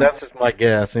 That's giant. That's just my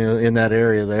guess, in that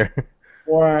area there.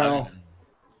 Wow.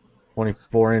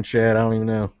 24-inch shad, I don't even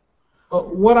know.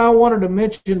 What I wanted to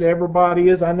mention to everybody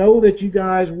is I know that you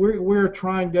guys, we're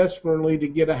trying desperately to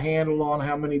get a handle on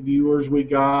how many viewers we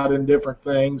got and different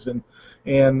things. And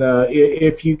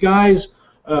if you guys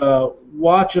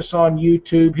watch us on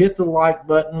YouTube, hit the like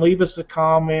button, leave us a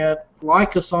comment,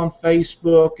 like us on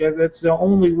Facebook. That's the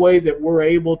only way that we're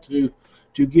able to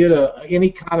get any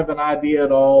kind of an idea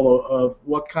at all of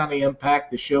what kind of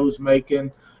impact the show's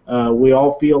making. We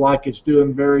all feel like it's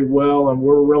doing very well, and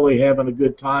we're really having a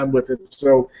good time with it.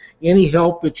 So any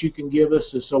help that you can give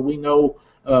us is so we know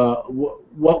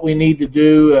what we need to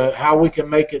do, how we can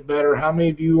make it better, how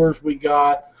many viewers we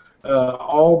got.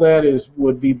 All that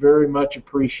would be very much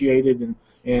appreciated,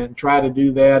 and try to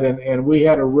do that. And we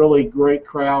had a really great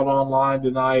crowd online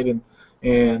tonight.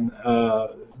 And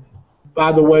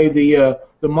by the way, the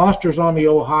Monsters on the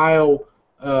Ohio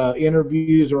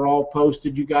interviews are all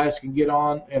posted. You guys can get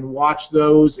on and watch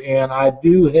those. And I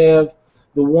do have,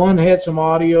 the one had some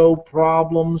audio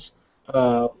problems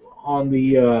on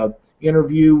the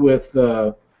interview with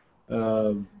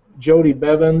Jody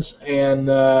Bevins, and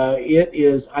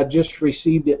I just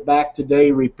received it back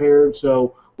today repaired,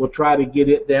 so we'll try to get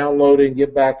it downloaded and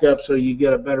get back up so you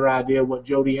get a better idea of what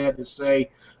Jody had to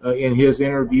say in his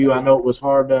interview. I know it was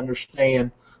hard to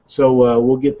understand, so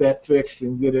we'll get that fixed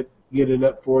and get it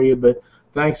up for you. But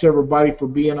thanks everybody for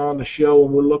being on the show,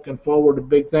 and we're looking forward to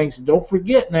big things. And don't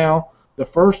forget now, the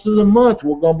first of the month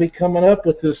we're going to be coming up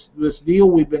with this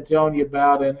deal we've been telling you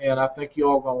about, and I think you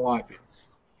all going to like it.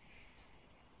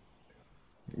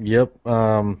 Yep.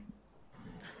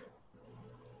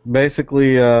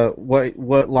 Basically,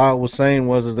 what Lyle was saying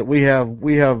is that we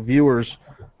have viewers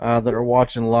that are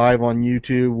watching live on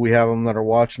YouTube. We have them that are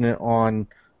watching it on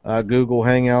Google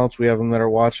Hangouts. We have them that are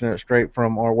watching it straight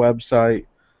from our website.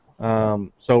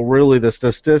 So really, the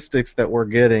statistics that we're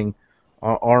getting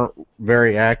aren't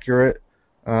very accurate.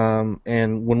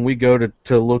 And when we go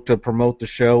to look to promote the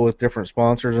show with different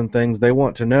sponsors and things, they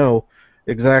want to know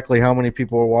exactly how many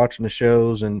people are watching the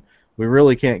shows, and we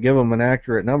really can't give them an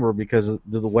accurate number because of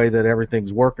the way that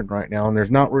everything's working right now, and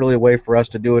there's not really a way for us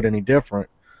to do it any different.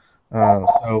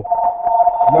 So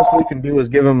the best we can do is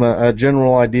give them a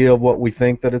general idea of what we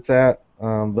think that it's at.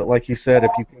 But like you said, if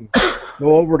you can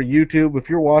go over to YouTube, if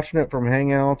you're watching it from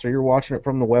Hangouts or you're watching it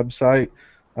from the website,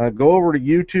 go over to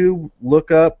YouTube,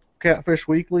 look up Catfish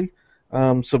Weekly,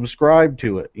 subscribe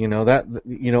to it.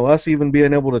 Us even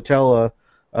being able to tell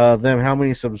them how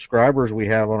many subscribers we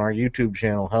have on our YouTube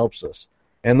channel helps us,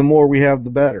 and the more we have, the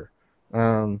better.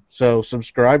 So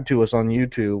subscribe to us on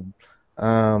YouTube.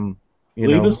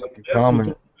 Leave us a comment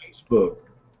on Facebook.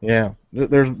 Yeah,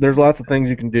 there's lots of things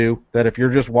you can do. That if you're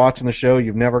just watching the show,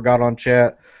 you've never got on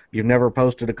chat, you've never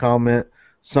posted a comment,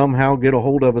 somehow get a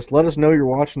hold of us. Let us know you're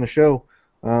watching the show,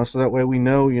 so that way we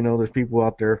know there's people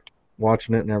out there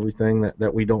watching it and everything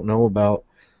that we don't know about.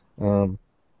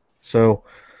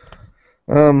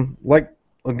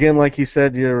 Like he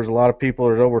said, there was a lot of people.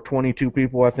 There's over 22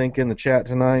 people, I think, in the chat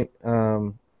tonight.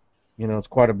 it's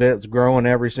quite a bit. It's growing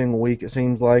every single week, it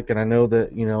seems like, and I know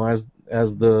that,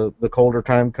 as the colder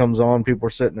time comes on, people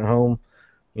are sitting at home.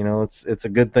 It's a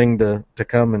good thing to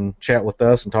come and chat with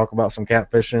us and talk about some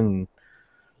catfishing,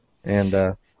 and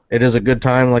it is a good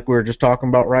time, like we were just talking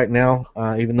about right now.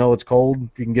 Even though it's cold,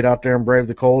 if you can get out there and brave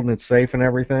the cold and it's safe and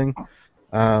everything,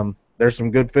 there's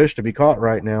some good fish to be caught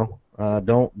right now.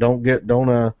 Don't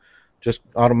just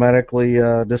automatically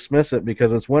dismiss it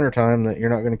because it's wintertime that you're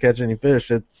not going to catch any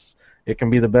fish. It can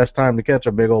be the best time to catch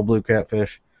a big old blue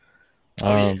catfish.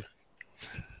 Oh,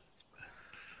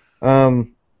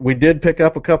 We did pick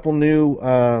up a couple new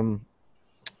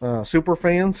super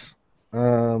fans.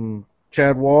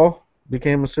 Chad Wall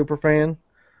became a super fan.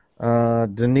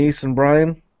 Denise and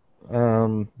Brian,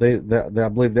 I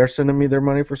believe they're sending me their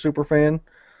money for super fan.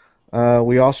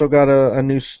 We also got a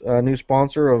new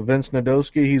sponsor of Vince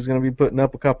Nadowski. He's going to be putting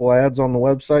up a couple ads on the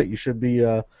website. You should be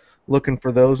looking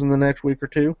for those in the next week or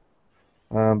two.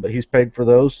 But he's paid for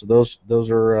those. So those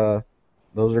are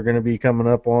going to be coming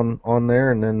up on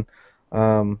there. And then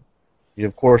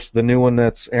of course the new one,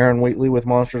 that's Aaron Wheatley with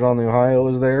Monsters on the Ohio,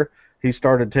 is there. He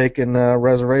started taking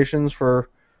reservations for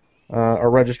or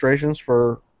registrations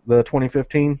for the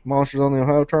 2015 Monsters on the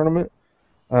Ohio tournament.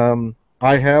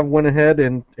 I have went ahead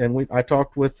and I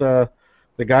talked with the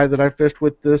guy that I fished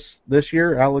with this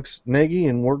year, Alex Nagy,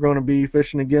 and we're going to be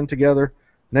fishing again together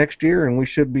next year, and we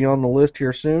should be on the list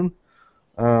here soon.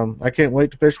 I can't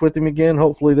wait to fish with him again.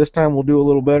 Hopefully this time we'll do a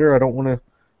little better. I don't want to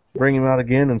bring him out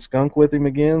again and skunk with him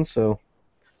again, so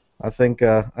I think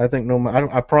I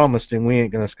promised him we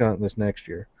ain't going to skunk this next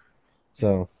year.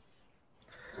 So.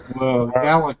 Well,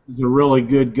 Alex is a really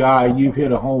good guy. You've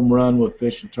hit a home run with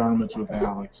fishing tournaments with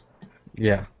Alex.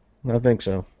 Yeah, I think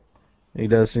so. He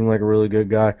does seem like a really good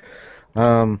guy.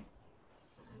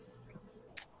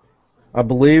 I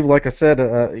believe, like I said,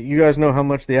 you guys know how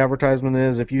much the advertisement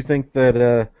is. If you think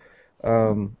that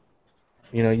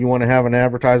you want to have an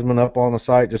advertisement up on the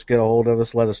site, just get a hold of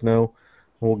us. Let us know.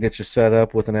 We'll get you set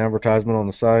up with an advertisement on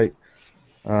the site.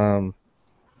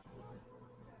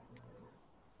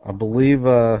 I believe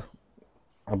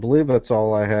that's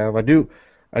all I have. I do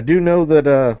know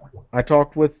that I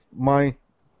talked with my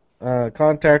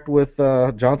contact with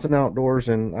Johnson Outdoors,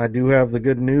 and I do have the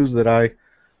good news that I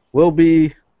will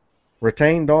be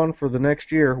retained on for the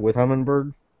next year with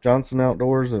Humminbird, Johnson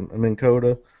Outdoors, and Minn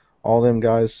Kota, all them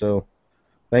guys. So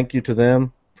thank you to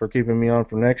them for keeping me on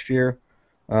for next year.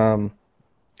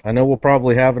 I know we'll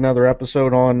probably have another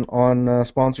episode on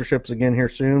sponsorships again here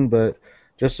soon, but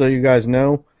just so you guys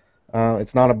know,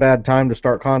 it's not a bad time to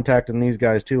start contacting these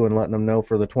guys too and letting them know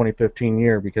for the 2015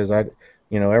 year, because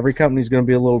every company's going to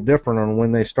be a little different on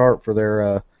when they start for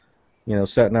their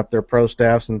setting up their pro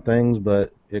staffs and things,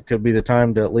 but it could be the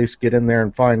time to at least get in there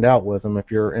and find out with them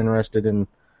if you're interested in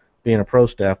being a pro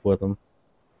staff with them.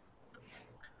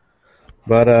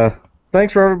 But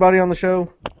thanks for everybody on the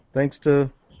show. Thanks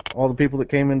to all the people that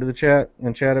came into the chat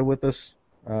and chatted with us.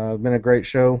 It's been a great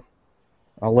show.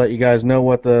 I'll let you guys know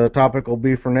what the topic will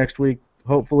be for next week,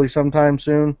 hopefully sometime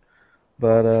soon.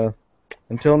 But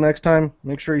until next time,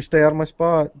 make sure you stay out of my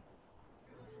spot.